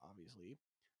song obviously.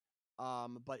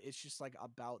 But it's just like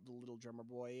about the little drummer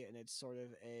boy, and it's sort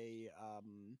of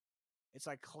it's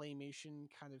like claymation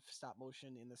kind of stop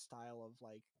motion in the style of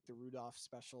like the Rudolph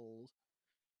special.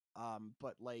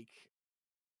 But like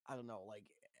I don't know, like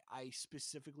I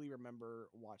specifically remember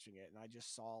watching it, and I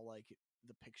just saw like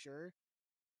the picture,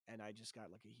 and I just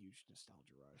got like a huge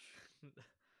nostalgia rush.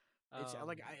 It's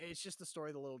um, it's just the story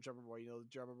of the little drummer boy. You know, the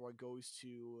drummer boy goes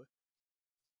to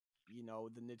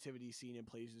the nativity scene and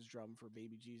plays his drum for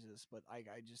baby Jesus. But I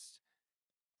just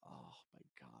oh my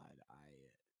god, I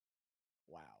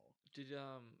wow. Did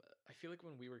I feel like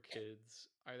when we were kids,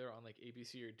 either on like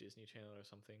ABC or Disney Channel or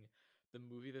something, the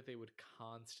movie that they would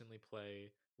constantly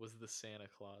play was The Santa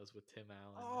Claus with Tim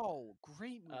Allen. Oh,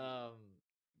 great movie. Um,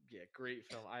 yeah, great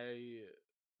film. I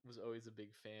was always a big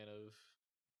fan of.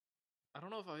 I don't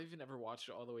know if I even ever watched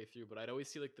it all the way through, but I'd always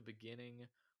see like the beginning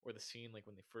or the scene like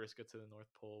when they first go to the North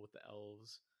Pole with the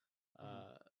elves. Mhm.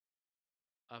 Uh,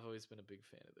 I've always been a big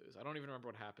fan of those. I don't even remember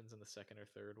what happens in the second or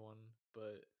third one,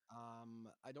 but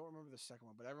I don't remember the second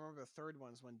one, but I remember the third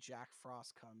one is when Jack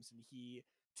Frost comes and he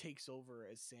takes over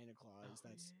as Santa Claus. oh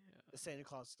That's the Santa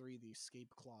Claus 3, the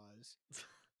Escape Clause.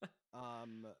 yeah.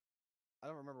 Um, I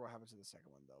don't remember what happens in the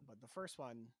second one though, but the first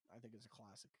one I think is a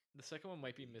classic The second one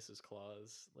might be movie. Mrs.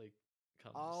 Claus, like,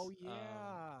 Oh comes, yeah,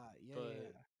 yeah, yeah, but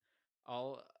yeah.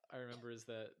 all I remember is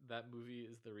that that movie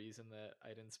is the reason that I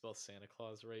didn't spell Santa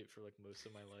Claus right for, like, most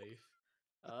of my life,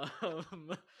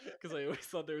 because I always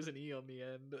thought there was an E on the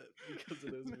end because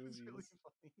of those That's really movies.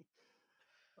 funny.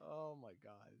 Oh my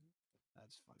god,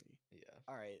 that's funny. Yeah,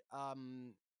 All right,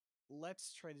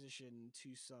 let's transition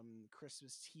to some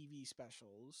Christmas TV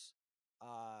specials.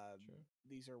 sure.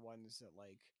 These are ones that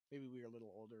like maybe we were a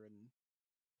little older and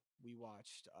we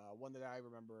watched. One that I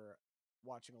remember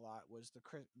watching a lot was the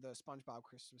SpongeBob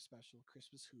Christmas special,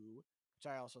 Christmas Who,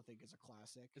 which I also think is a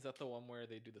classic. Is that the one where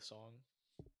they do the song?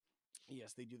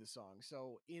 Yes, they do the song.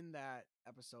 So in that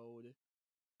episode,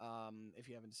 if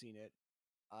you haven't seen it,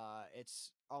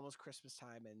 it's almost Christmas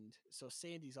time, and so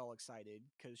Sandy's all excited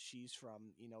because she's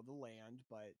from the land,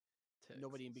 but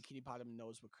nobody in Texas. Bikini Bottom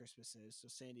knows what Christmas is. So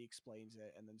Sandy explains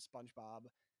it, and then SpongeBob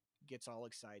gets all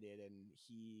excited, and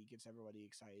he gets everybody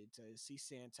excited to see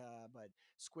Santa. But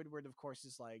Squidward, of course,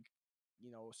 is like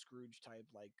Scrooge type,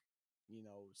 like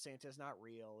Santa's not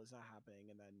real, is not happening,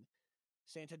 and then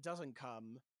Santa doesn't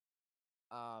come.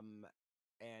 Um,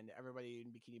 and everybody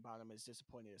in Bikini Bottom is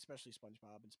disappointed, especially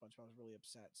SpongeBob, and SpongeBob's really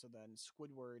upset. So then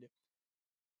Squidward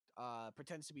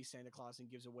pretends to be Santa Claus and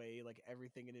gives away like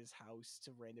everything in his house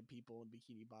to random people in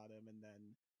Bikini Bottom, and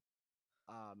then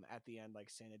at the end like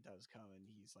Santa does come and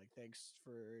he's like thanks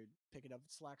for picking up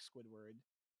the slack, Squidward.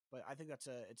 But I think it's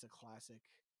a classic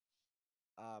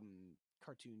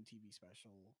cartoon TV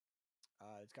special.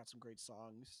 It's got some great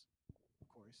songs, of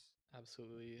course.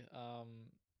 Absolutely.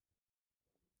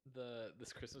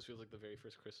 This Christmas feels like the very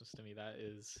first Christmas to me. That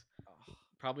is Oh,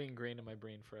 probably ingrained in my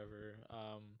brain forever.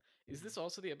 Is mhm. this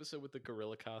also the episode with the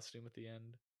gorilla costume at the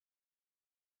end?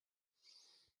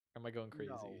 Or am I going crazy?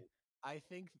 No, I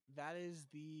think that's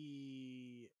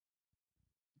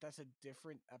a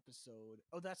different episode.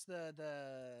 Oh, that's the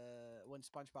when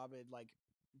SpongeBob had like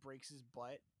breaks his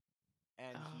butt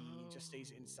and he just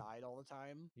stays Oh. inside all the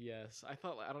time. Yes, I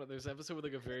thought I don't know, there's an episode with,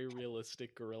 like, a very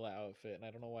realistic gorilla outfit, and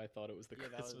I don't know why I thought it was the Yeah,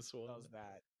 Christmas that one. was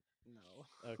that. No.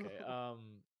 Okay,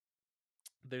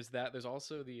 there's that, there's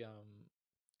also the,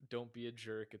 "Don't Be a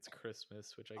Jerk, It's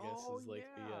Christmas," which I guess Oh is, like,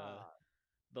 yeah.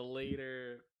 the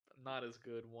later, not as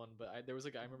good one, but there was,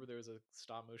 like I remember Mhm. there was a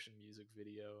stop motion music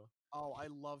video. Oh, I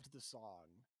loved the song.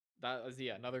 That was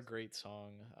yeah, It another was great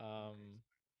song, a great.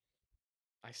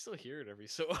 I still hear it every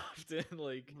so often,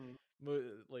 like, Mhm.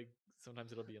 like,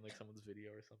 sometimes it'll be in, like, someone's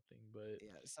video or something, but,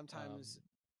 Yeah, sometimes um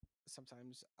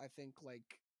sometimes I think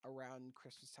like around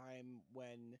Christmas time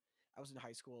when I was in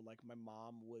high school, like my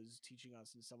mom was teaching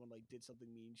us and someone like did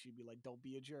something mean, she'd be like, "Don't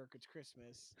be a jerk, it's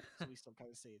Christmas." So we still kind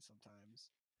of say it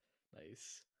sometimes.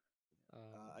 nice.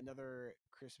 Um, Another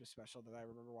Christmas special that I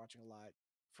remember watching a lot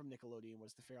from Nickelodeon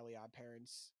was the Fairly Odd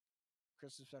Parents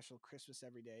Christmas special, Christmas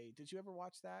Every Day. Did you ever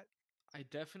watch that? I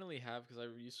definitely have because I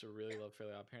used to really love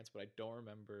Fairly Odd Parents, but I don't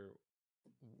remember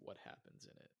what happens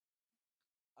in it.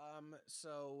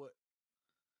 So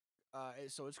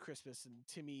so it's Christmas and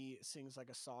Timmy sings like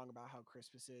a song about how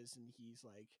Christmas is, and he's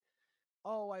like,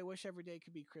 "Oh, I wish every day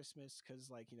could be Christmas," because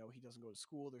like he doesn't go to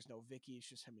school. There's no Vicky. It's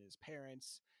just him and his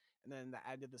parents. And then the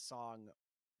end of the song,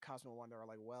 Cosmo and Wanda are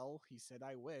like, "Well, he said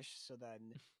I wish." So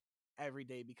then every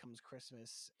day becomes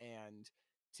Christmas, and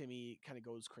Timmy kind of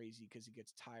goes crazy because he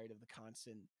gets tired of the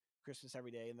constant Christmas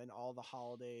every day, and then all the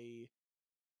holiday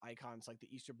icons like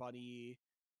the Easter Bunny,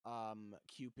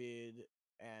 Cupid,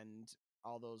 and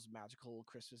all those magical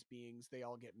Christmas beings, they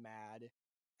all get mad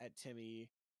at Timmy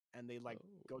and they like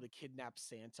go Oh, to kidnap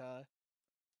Santa.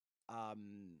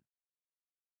 Um,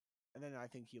 and then I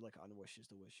think he like unwishes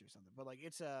the wish or something. But like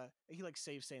it's a he like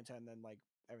saves Santa and then like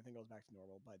everything goes back to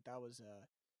normal. But that was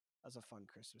a fun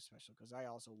Christmas special because I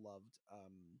also loved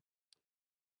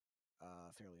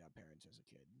Fairly Odd Parents as a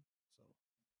kid. So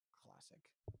classic.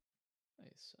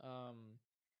 nice.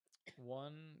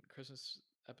 One Christmas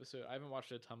episode I haven't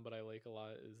watched a ton, but I like a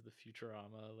lot is the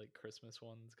Futurama like Christmas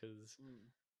ones because Mm.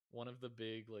 one of the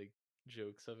big like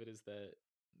jokes of it is that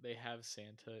they have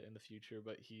Santa in the future,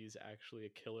 but he's actually a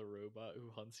killer robot who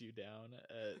hunts you down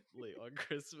at like on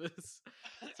Christmas.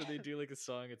 So they do like a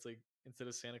song. It's like instead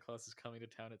of Santa Claus is coming to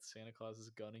town, it's Santa Claus is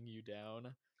gunning you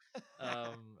down.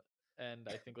 Um, and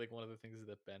I think like one of the things is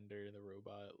that Bender, the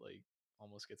robot, like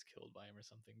almost gets killed by him or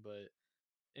something. But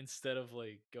instead of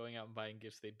like going out and buying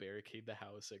gifts, they barricade the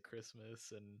house at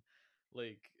Christmas and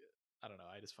like I don't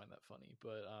know. I just find that funny.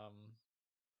 But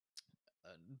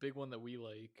a big one that we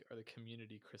like are the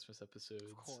community Christmas Of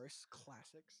episodes, course,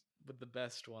 classics. with the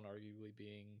best one arguably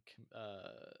being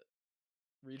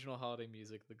regional holiday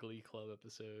music, the Glee Club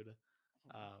episode.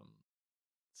 Mhm. Um,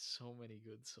 so many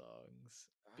good songs.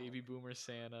 Oh Baby my Boomer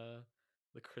Santa,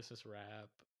 the Christmas rap.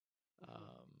 Mhm.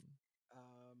 Um,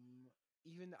 Um,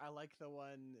 even I like the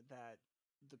one that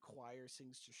the choir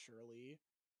sings to Shirley.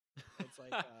 It's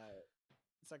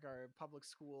like our public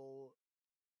school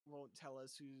won't tell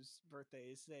us whose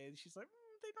birthday is today, and she's like,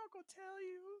 "They not gonna tell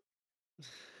you."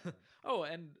 Uh, oh,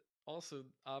 and also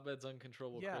Abed's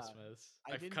Uncontrollable yeah, Christmas.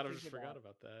 I I didn't kind of think just of forgot that.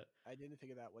 about that. I didn't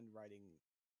think of that when writing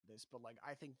this, but like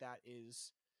I think that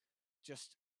is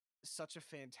just such a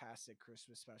fantastic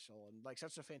Christmas special and like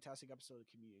such a fantastic episode of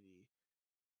Community.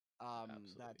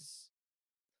 Absolutely.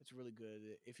 That's really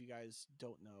good. If you guys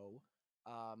don't know,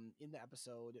 in the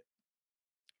episode,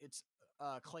 it's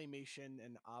claymation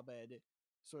and Abed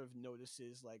sort of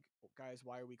notices like, "Oh, guys,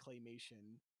 why are we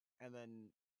claymation?" And then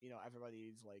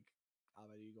everybody's like,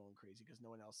 "Abed, are you going crazy?" Because no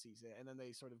one else sees it. And then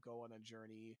they sort of go on a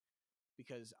journey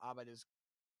because Abed is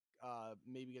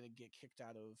maybe gonna get kicked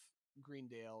out of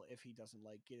Greendale if he doesn't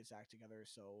like get his act together.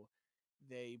 So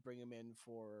they bring him in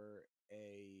for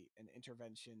a an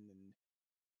intervention, and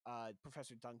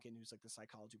Professor Duncan, who's like the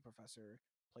psychology professor,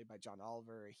 played by John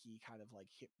Oliver, he kind of like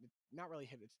not really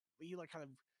he like kind of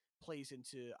plays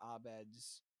into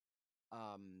Abed's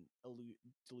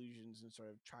delusions and sort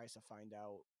of tries to find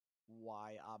out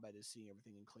why Abed is seeing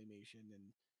everything in claymation,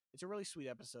 and it's a really sweet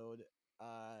episode.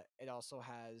 It also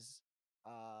has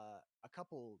a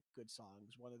couple good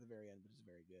songs, one at the very end, but it's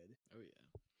very good. Oh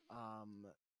yeah. Um,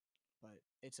 but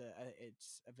it's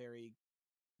a very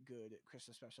good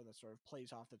Christmas special that sort of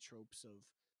plays off the tropes of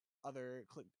other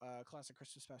classic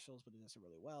Christmas specials, but it does it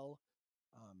really well.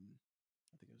 Um,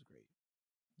 I think it was great.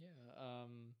 Yeah.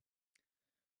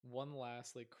 One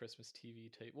last like Christmas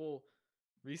TV tape. Well,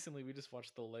 recently we just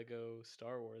watched the Lego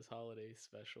Star Wars holiday Oh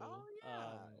special, yeah,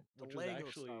 the which was Lego Star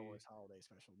actually Wars holiday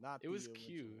special, not it was the original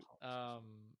cute. holiday special.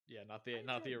 Yeah, I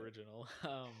not the did. original.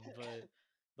 But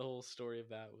the whole story of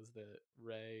that was that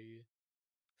Ray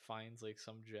finds like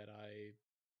some Jedi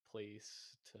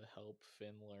place to help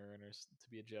Finn learn to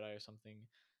be a Jedi or something,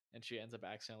 and she ends up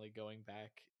accidentally going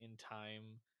back in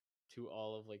time to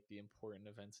all of like the important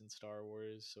events in Star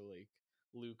Wars. So like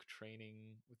Luke training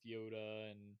with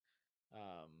Yoda and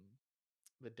um,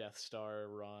 the Death Star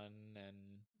run and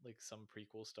like some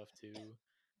prequel stuff too.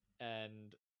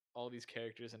 And all these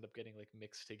characters end up getting like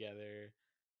mixed together,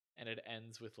 and it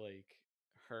ends with like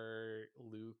her,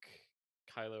 Luke,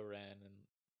 Kylo Ren, and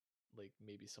like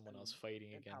maybe someone and else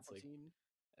fighting and against like, Palpatine.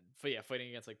 but yeah, fighting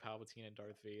against like Palpatine and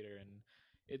Darth Vader, and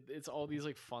it's all these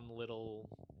like fun little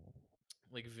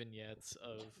like vignettes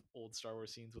of old Star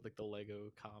Wars scenes with like the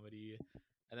Lego comedy,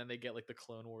 and then they get like the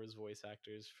Clone Wars voice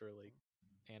actors for like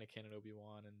Anakin and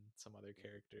Obi-Wan and some other Yeah.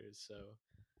 characters. So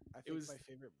I it think was. my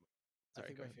favorite I Sorry,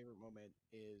 think go my ahead. favorite moment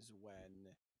is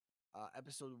when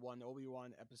episode 1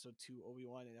 Obi-Wan, episode 2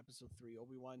 Obi-Wan, and episode 3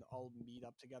 Obi-Wan all meet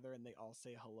up together and they all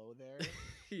say hello there.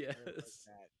 I really like Yes,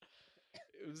 that.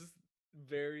 it was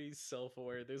very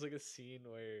self-aware. There's like a scene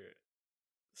where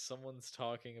someone's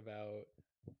talking about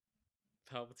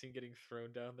Palpatine getting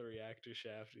thrown down the reactor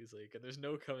shaft. He's like, and there's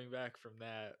no coming back from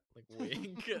that. Like,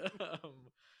 wink.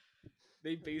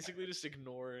 They basically just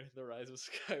ignore the Rise of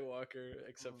Skywalker,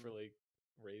 except for Mhm. like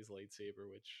Rey's lightsaber,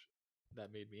 which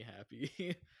that made me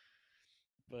happy.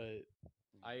 But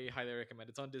I highly recommend.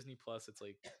 It's on Disney Plus. It's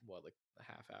like what, like a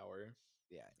half hour,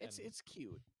 Yeah, and it's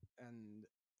cute, and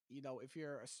if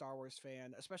you're a Star Wars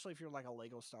fan, especially if you're like a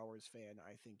Lego Star Wars fan,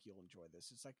 I think you'll enjoy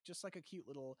this. It's like just like a cute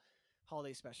little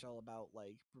holiday special about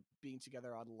like being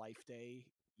together on Life Day.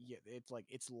 Yeah,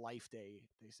 it's Life Day,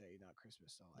 they say, not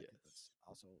Christmas. So I think yes, that's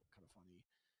also kind of funny,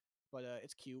 but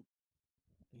it's cute.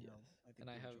 yes. I think And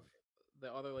I you'll have enjoy it.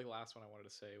 the other like last one I wanted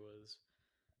to say was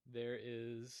there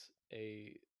is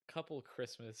a couple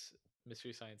Christmas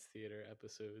Mystery Science Theater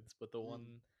episodes, but the one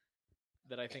Mm.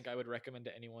 that I think I would recommend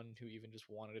to anyone who even just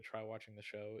wanted to try watching the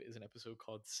show is an episode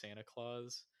called Santa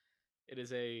Claus. It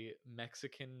is a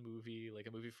Mexican movie, like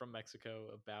a movie from Mexico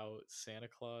about Santa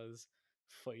Claus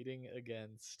fighting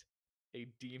against a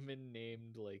demon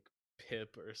named like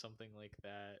Pip or something like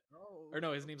that. Or Oh,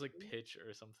 no, his name's like okay. Pitch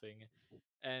or something.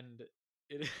 And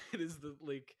it it is the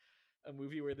like a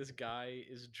movie where this guy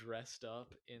is dressed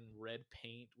up in red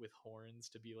paint with horns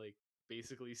to be like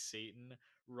basically Satan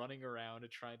running around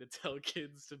and trying to tell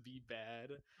kids to be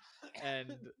bad,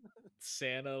 and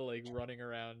Santa like running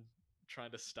around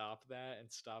trying to stop that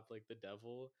and stop like the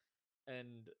devil.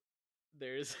 And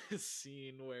there's a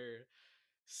scene where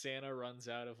Santa runs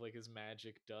out of like his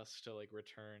magic dust to like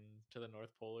return to the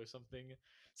North Pole or something.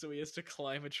 So he has to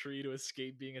climb a tree to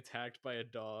escape being attacked by a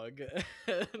dog.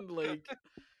 And like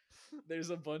there's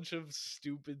a bunch of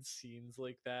stupid scenes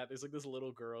like that. There's like this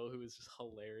little girl who is just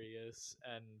hilarious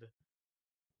and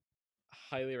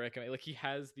highly recommend. Like he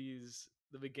has these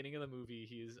the beginning of the movie,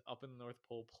 he's up in the North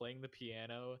Pole playing the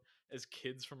piano as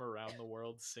kids from around the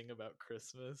world sing about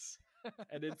Christmas.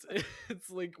 And it's it's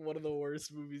like one of the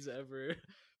worst movies ever,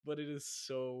 but it is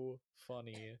so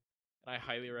funny. And I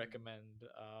highly Mm, recommend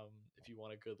if you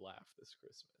want a good laugh this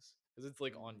Christmas. Because it's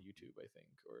like on mm. YouTube, I think,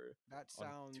 or That on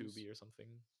sounds Tubi or something.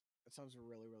 that sounds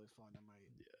really really fun. I might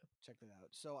Yeah. check that out.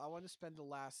 So I want to spend the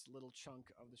last little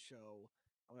chunk of the show.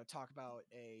 I want to talk about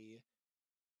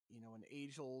an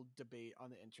age old debate on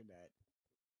the internet.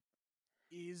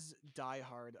 Is Die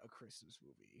Hard a Christmas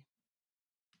movie?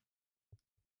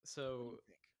 What do So you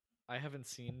think? I haven't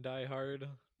seen Die Hard,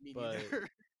 Me but neither.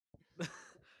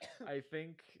 I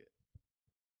think,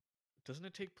 doesn't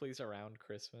it take place around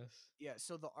Christmas? Yeah,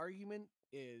 so the argument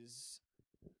is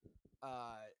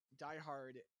Die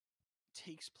Hard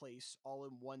takes place all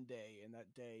in one day, and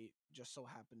that day just so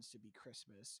happens to be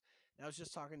Christmas. And I was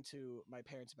just talking to my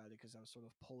parents about it because I was sort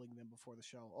of polling them before the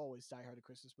show. Oh, is Die Hard a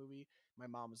Christmas movie? My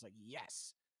mom was like,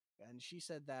 yes, and she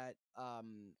said that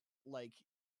like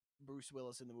Bruce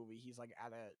Willis in the movie, he's like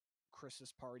at a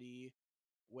Christmas party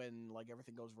when like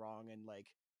everything goes wrong, and like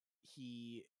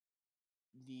he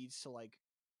needs to like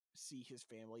see his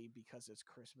family because it's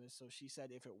Christmas. So she said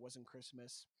if it wasn't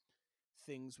Christmas,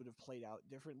 things would have played out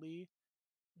differently.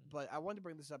 Mm. But I wanted to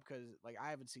bring this up because like I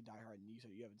haven't seen Die Hard, and you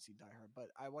said you haven't seen Die Hard, but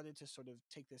I wanted to sort of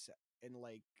take this and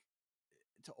like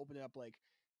to open it up. Like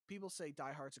people say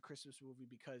Die Hard's a Christmas movie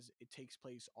because it takes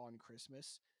place on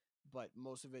Christmas, but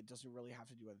most of it doesn't really have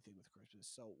to do anything with Christmas.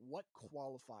 So what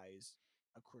qualifies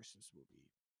a Christmas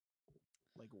movie?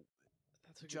 Like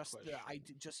That's a good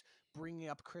question. just bringing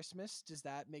up Christmas, does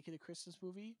that make it a Christmas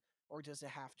movie, or does it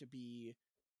have to be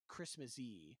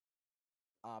Christmassy,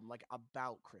 like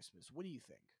about Christmas? What do you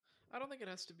think? I don't think it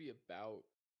has to be about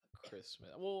Christmas.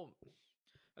 Well,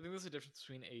 I think there's a difference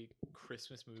between a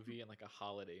Christmas movie and like a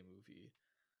holiday movie.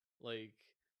 Like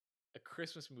a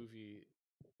Christmas movie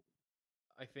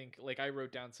I think like I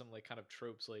wrote down some like kind of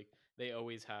tropes like they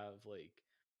always have like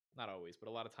not always, but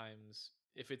a lot of times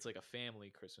if it's like a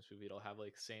family Christmas movie, it'll have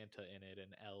like Santa in it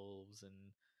and elves and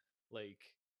like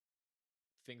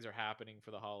things are happening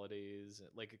for the holidays.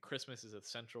 Like Christmas is a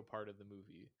central part of the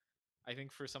movie. I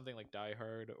think for something like Die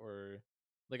Hard or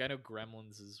like I know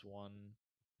Gremlins is one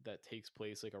that takes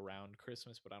place like around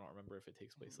Christmas, but I don't remember if it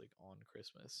takes place Mhm, like on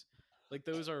Christmas. Like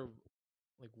those are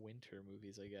like winter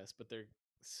movies, I guess, but they're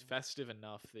mhm, festive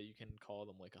enough that you can call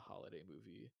them like a holiday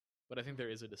movie. But I think there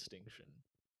mhm. is a distinction.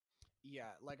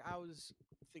 Yeah, like I was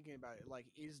thinking about it. Like,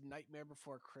 is Nightmare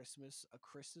Before Christmas a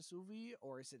Christmas movie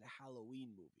or is it a Halloween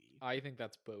movie? I think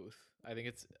that's both. I think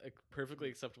it's perfectly Mhm.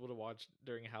 acceptable to watch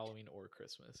during Halloween or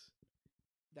Christmas.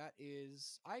 That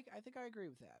is, I think I agree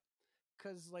with that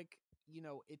because like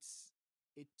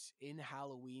it's in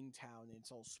Halloween Town and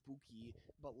it's all spooky,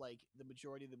 but like the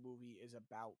majority of the movie is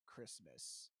about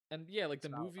Christmas. And yeah, like It's the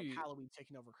about like movie, Halloween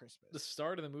taking over the Christmas.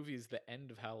 start of the movie is the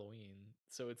end of Halloween,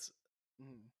 so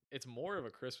Mhm, it's more of a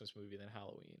Christmas movie than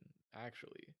Halloween,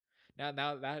 actually. Now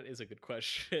that is a good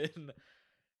question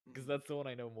because mhm, that's the one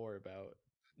I know more about.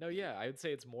 No, yeah, I would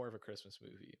say it's more of a Christmas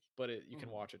movie, but you can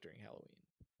mhm. watch it during Halloween.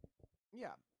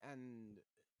 Yeah, and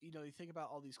you think about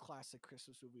all these classic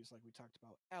Christmas movies like we talked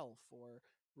about Elf or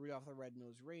Rudolph the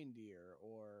Red-Nosed Reindeer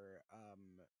or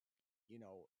you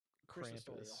know, Christmas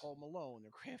Story or Krampus. Home Alone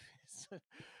or Krampus.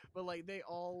 But like they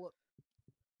all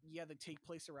yeah, they take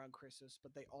place around Christmas,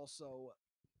 but they also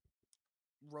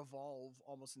revolve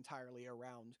almost entirely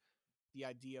around the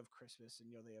idea of Christmas.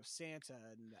 And they have Santa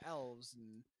and the elves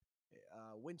and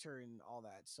winter and all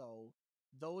that. So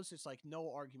those, it's like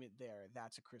no argument there.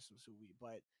 That's a Christmas movie.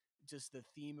 But does the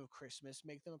theme of Christmas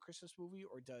make them a Christmas movie,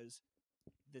 or does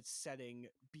the setting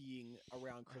being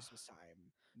around Christmas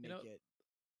time You make know, it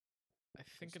I a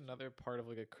think Christmas another movie? part of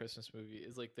like a Christmas movie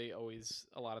is like they always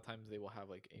a lot of times they will have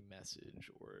like a message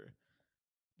or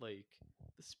like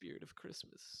the spirit of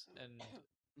Christmas. And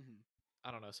Hmm.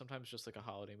 I don't know, sometimes just like a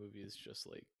holiday movie is just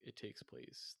like it takes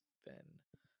place then.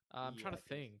 I'm trying Yeah, to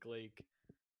think like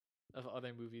of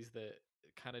other movies that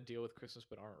kind of deal with Christmas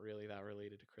but aren't really that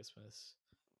related to Christmas.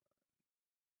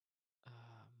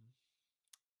 Um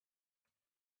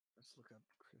let's look up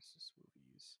Christmas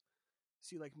movies.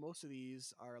 See, like most of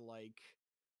these are like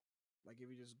if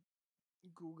you just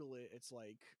Google it, it's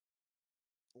like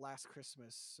Last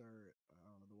Christmas or I don't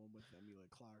know the one with Emilia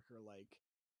Clarke or like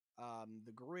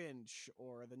the Grinch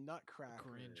or the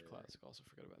Grinch Nutcracker. classic, also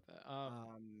forgot about that.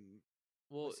 Um,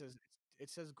 Well, it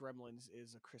says Gremlins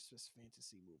is a Christmas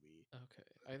fantasy movie. okay.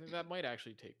 I think that might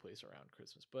actually take place around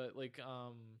Christmas, but like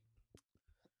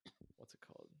what's it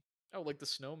called? Oh, like The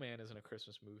Snowman isn't a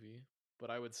Christmas movie, but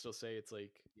I would still say it's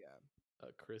like Yeah,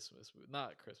 a Christmas movie,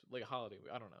 not Christmas, like a holiday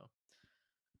movie. I don't know.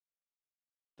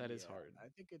 That is yeah. hard. I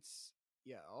think it's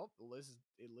yeah. Oh,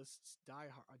 it lists Die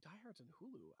Hard. Die Hard's on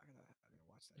Hulu. I gotta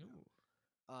watch that now.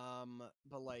 Ooh.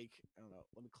 But like I don't know.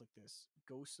 Let me click this.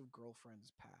 Ghosts of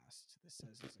Girlfriends Past. This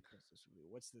says it's a Christmas movie.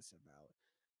 What's this about?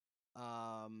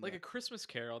 Like Um, a Christmas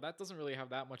Carol, that doesn't really have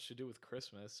that much to do with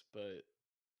Christmas, but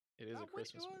it is a wait,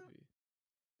 Christmas movie.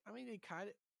 I mean, it kind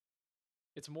of.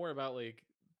 It's more about like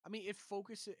I mean, it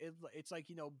focuses. It's like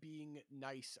being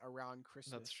nice around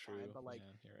that's Christmas time, true. but like, Yeah,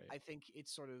 you're right. I think it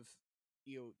sort of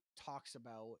talks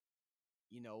about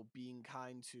being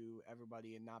kind to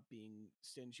everybody and not being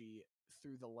stingy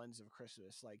through the lens of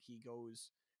Christmas. Like he goes,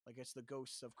 like it's the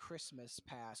ghosts of Christmas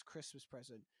past, Christmas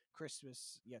present,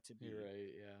 Christmas yet to You're be.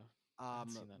 right. Yeah. I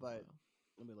haven't seen that in a But while.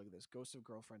 let me look at this. Ghost of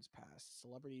Girlfriends Past.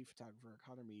 Celebrity photographer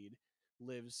Connor Mead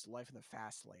lives life in the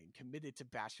fast lane, committed to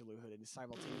bachelorhood and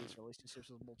simultaneous relationships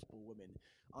with multiple women.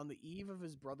 On the eve of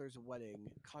his brother's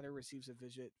wedding, Connor receives a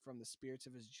visit from the spirits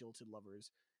of his jilted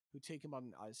lovers, who take him on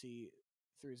an odyssey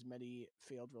through his many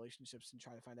failed relationships and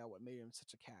try to find out what made him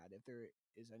such a cad, if there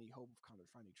is any hope of Connor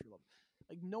finding true love.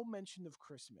 Like no mention of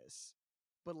Christmas.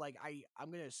 But like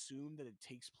I'm gonna assume that it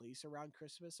takes place around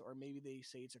Christmas, or maybe they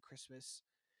say it's a Christmas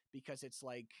because it's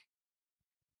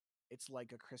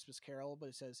like a Christmas Carol, but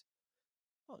it says,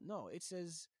 oh no, it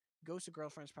says Ghost of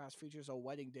Girlfriends Past features a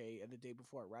wedding day and the day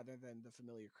before, rather than the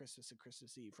familiar Christmas and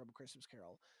Christmas Eve from a Christmas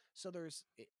Carol. So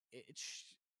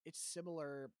it's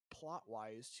similar plot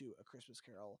wise to a Christmas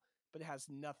Carol, but it has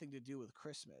nothing to do with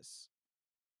Christmas.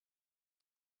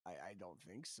 I don't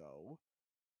think so.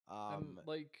 And Um,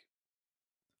 like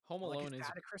Home like is Alone is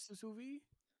that a Christmas movie?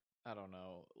 I don't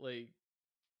know.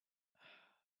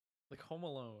 Like Home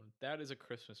Alone, that is a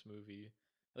Christmas movie,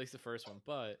 at least the first one,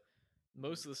 but Mhm.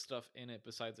 most of the stuff in it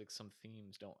besides like some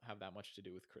themes don't have that much to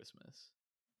do with Christmas.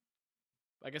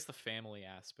 I guess the family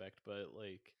aspect, but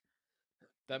like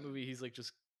that movie he's like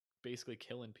just basically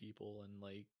killing people and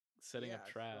like setting up Yeah.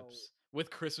 So traps with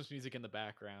Christmas music in the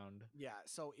background. yeah.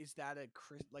 So is that a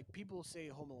Chris? Like people say,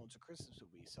 Home Alone's a Christmas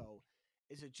movie. So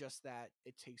is it just that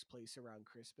it takes place around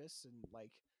Christmas and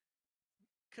like?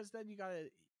 Because then you gotta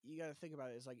think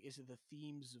about it. Is like, is it the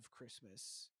themes of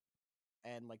Christmas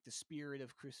and like the spirit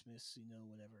of Christmas?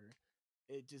 Whatever.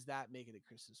 Does that make it a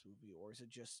Christmas movie, or is it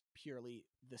just purely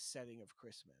the setting of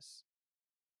Christmas?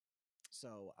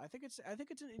 So I think it's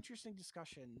an interesting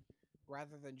discussion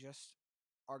rather than just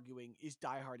arguing is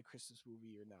Die Hard a Christmas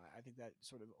movie or not. I think that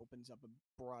sort of opens up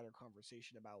a broader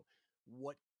conversation about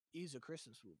what is a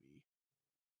Christmas movie.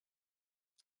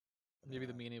 But, Maybe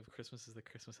the meaning of Christmas is that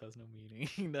Christmas has no meaning.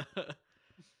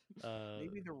 uh,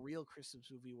 maybe the real Christmas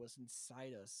movie was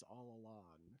inside us all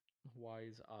along.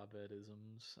 Wise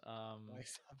Abedisms. Why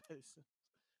stop it?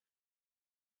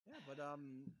 Yeah, but I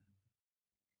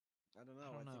don't I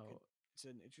know. I don't think know. it's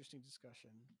an interesting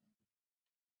discussion.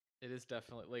 It is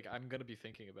definitely like I'm gonna be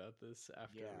thinking about this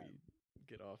after Yeah. we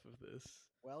get off of this.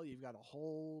 Well, you've got a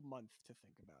whole month to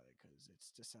think about it because it's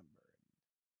December.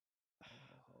 And ho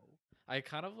ho ho. I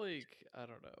kind of like I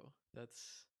don't know.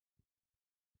 That's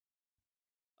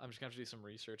I'm just gonna have to do some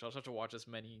research. I'll just have to watch as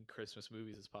many Christmas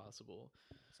movies as possible.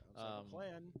 Sounds like a Um,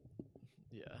 plan.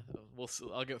 yeah,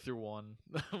 I'll get through one.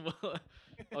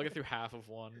 I'll get through half of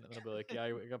one, and then I'll be like, yeah,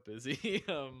 I got busy.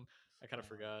 I kind of Oh,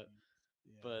 forgot, geez.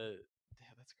 Yeah. but yeah,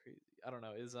 that's crazy. I don't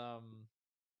know. Is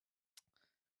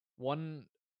one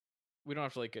we don't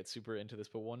have to like get super into this,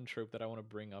 but one trope that I want to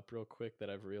bring up real quick that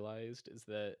I've realized is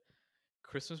that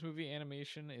Christmas movie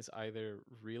animation is either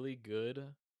really good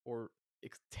or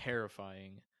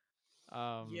terrifying.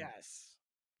 Um, Yes.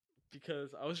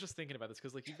 because I was just thinking about this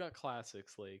because like you've got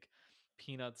classics like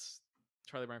Peanuts,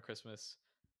 Charlie Brown Christmas,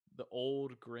 the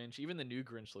old Grinch, even the new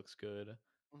Grinch looks good.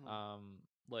 Hmm. Um,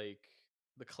 like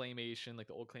the claymation, like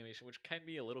the old claymation, which can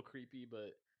be a little creepy,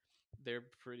 but they're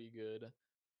pretty good.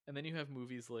 And then you have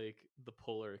movies like The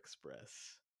Polar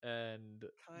Express and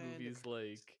Kind of movies creeps.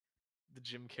 like the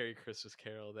Jim Carrey Christmas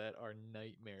Carol that are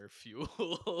nightmare fuel.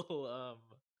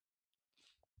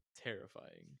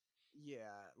 Terrifying.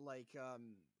 Yeah, like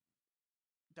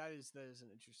that is an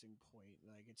interesting point.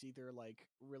 Like it's either like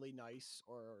really nice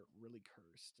or really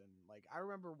cursed. And like I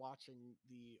remember watching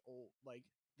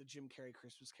the Jim Carrey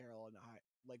Christmas Carol and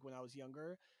like when I was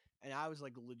younger, and I was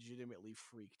like legitimately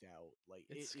freaked out. Like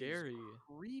It's it is scary.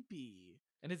 creepy.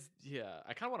 And it's yeah,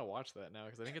 I kind of want to watch that now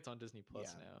because I think it's on Disney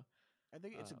Plus Yeah. now. I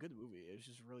think it's a Uh, good movie. It's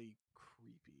just really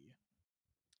creepy.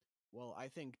 Well, I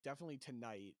think definitely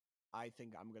tonight, I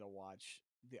think I'm gonna watch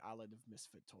The Island of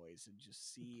Misfit Toys and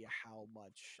just see how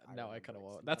much I Now I remember kind of it.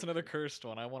 want. See That's how another creepy cursed it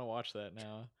one. I want to is. watch that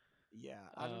now. Yeah,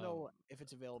 I don't Um, know if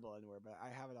it's available anywhere, but I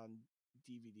have it on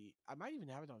DVD. I might even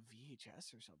have it on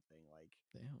VHS or something. Like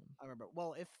Damn, I remember.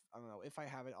 Well, if I don't know if I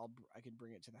have it, I can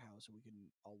bring it to the house and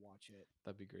I'll watch it,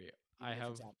 that'd be great. I even if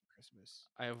have it's after Christmas.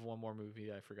 I have one more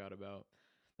movie I forgot about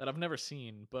that I've never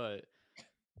seen, but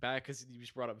back because you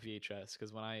just brought up VHS.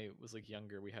 Because when I was like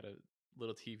younger, we had a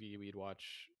little TV. We'd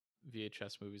watch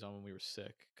VHS movies on when we were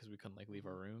sick because we couldn't like leave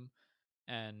our Hmm. room.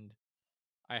 And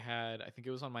I think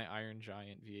it was on my Iron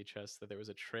Giant VHS that there was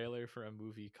a trailer for a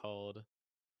movie called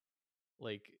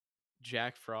like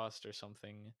Jack Frost or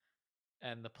something,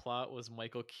 and the plot was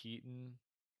Michael Keaton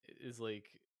is like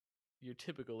your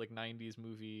typical like 90s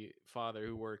movie father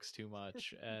who works too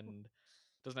much and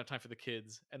doesn't have time for the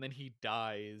kids, and then he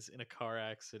dies in a car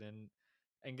accident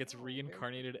and gets Oh, very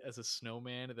reincarnated touching. as a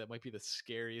snowman that might be the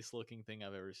scariest looking thing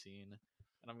I've ever seen.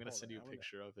 And I'm gonna Hold on, send you I'm a gonna.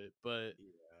 picture of it, but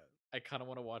Yeah. I kind of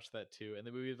want to watch that too. And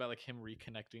the movie is about like him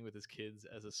reconnecting with his kids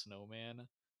as a snowman.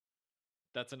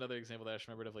 That's another example that I just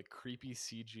remembered of like creepy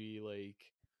CG like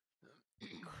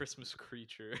Christmas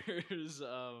creatures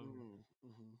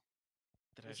Mm-hmm.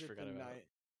 that I Is just it the forgot about. night?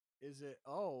 Is it?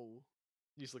 Oh,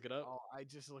 You just look it up. oh! I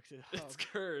just looked it It's up.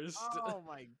 cursed. Oh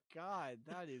my god,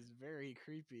 that is very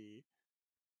creepy.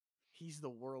 He's the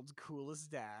world's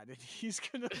coolest dad, and he's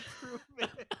gonna prove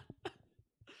it.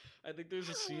 I think there's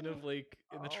a scene of like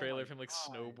in the Oh trailer my of him like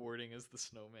god. snowboarding as the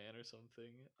snowman or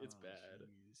something. It's Oh bad.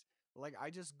 jeez. Like I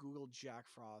just googled Jack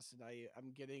Frost, and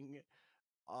I'm getting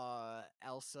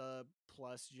Elsa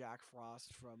plus Jack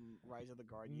Frost from Rise of the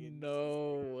Guardians. It's like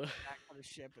No. that kind of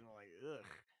ship, and I'm like, ugh.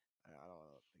 I don't want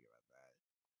to think about that.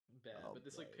 Bad. Oh But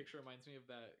this like boy. picture reminds me of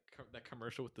that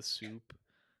commercial with the soup,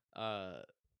 uh,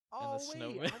 and the Oh wait,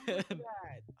 snowman I remember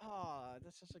that. Ah,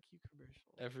 that's such a cute commercial.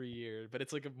 every year. But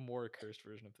it's like a more cursed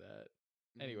version of that.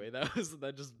 Mm, Anyway, that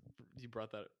just you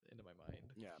brought that into my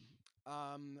mind. yeah.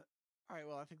 All right.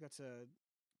 Well, I think that's a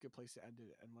good place to end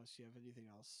it. Unless you have anything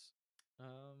else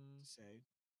Um, to say.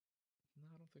 no,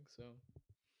 I don't think so.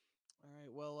 All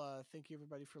right. Well, thank you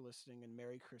everybody for listening, and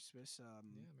Merry Christmas. Yeah,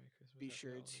 Merry Christmas, Be Happy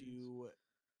sure Holidays. to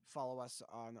follow us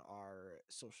on our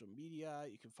social media.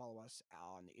 You can follow us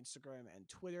on Instagram and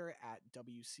Twitter at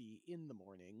WC in the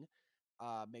morning.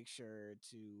 Make sure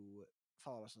to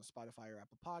follow us on Spotify or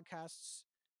Apple Podcasts,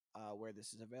 where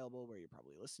this is available, where you're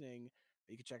probably listening.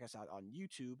 You can check us out on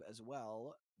YouTube as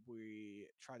well. We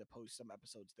try to post some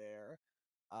episodes there.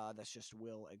 That's just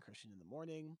Will and Christian in the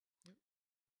morning. Yep.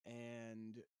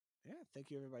 And yeah, thank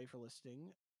you everybody for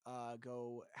listening.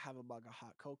 Go have a mug of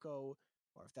hot cocoa,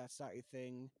 or if that's not your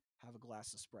thing, have a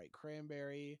glass of Sprite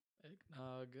cranberry.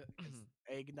 Eggnog. It's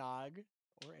eggnog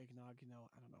or eggnog.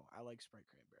 I don't know. I like Sprite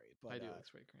cranberry, I but do like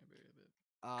Sprite cranberry a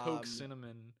bit. Coke um,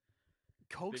 cinnamon.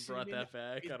 Coke They brought cinnamon that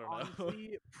back. is I don't know.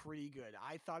 honestly pretty good.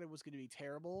 I thought it was going to be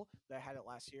terrible. That I had it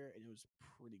last year, and it was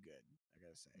pretty good. I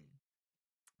gotta say. Mm,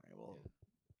 All right. Well,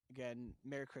 yeah. again,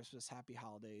 Merry Christmas, Happy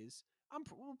Holidays.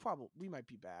 We might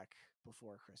be back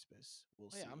before Christmas. We'll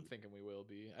Oh, yeah, I'm see. thinking we will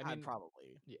be. I I'd mean,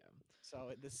 probably. yeah.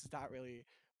 So this is not really,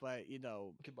 but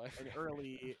Goodbye an forever.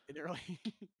 early,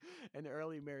 an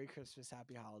early Merry Christmas,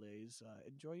 Happy Holidays.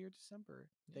 Enjoy your December.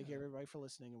 Thank you Yeah. everybody for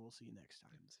listening, and we'll see you next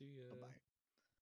time. Yep, see Bye ya. bye.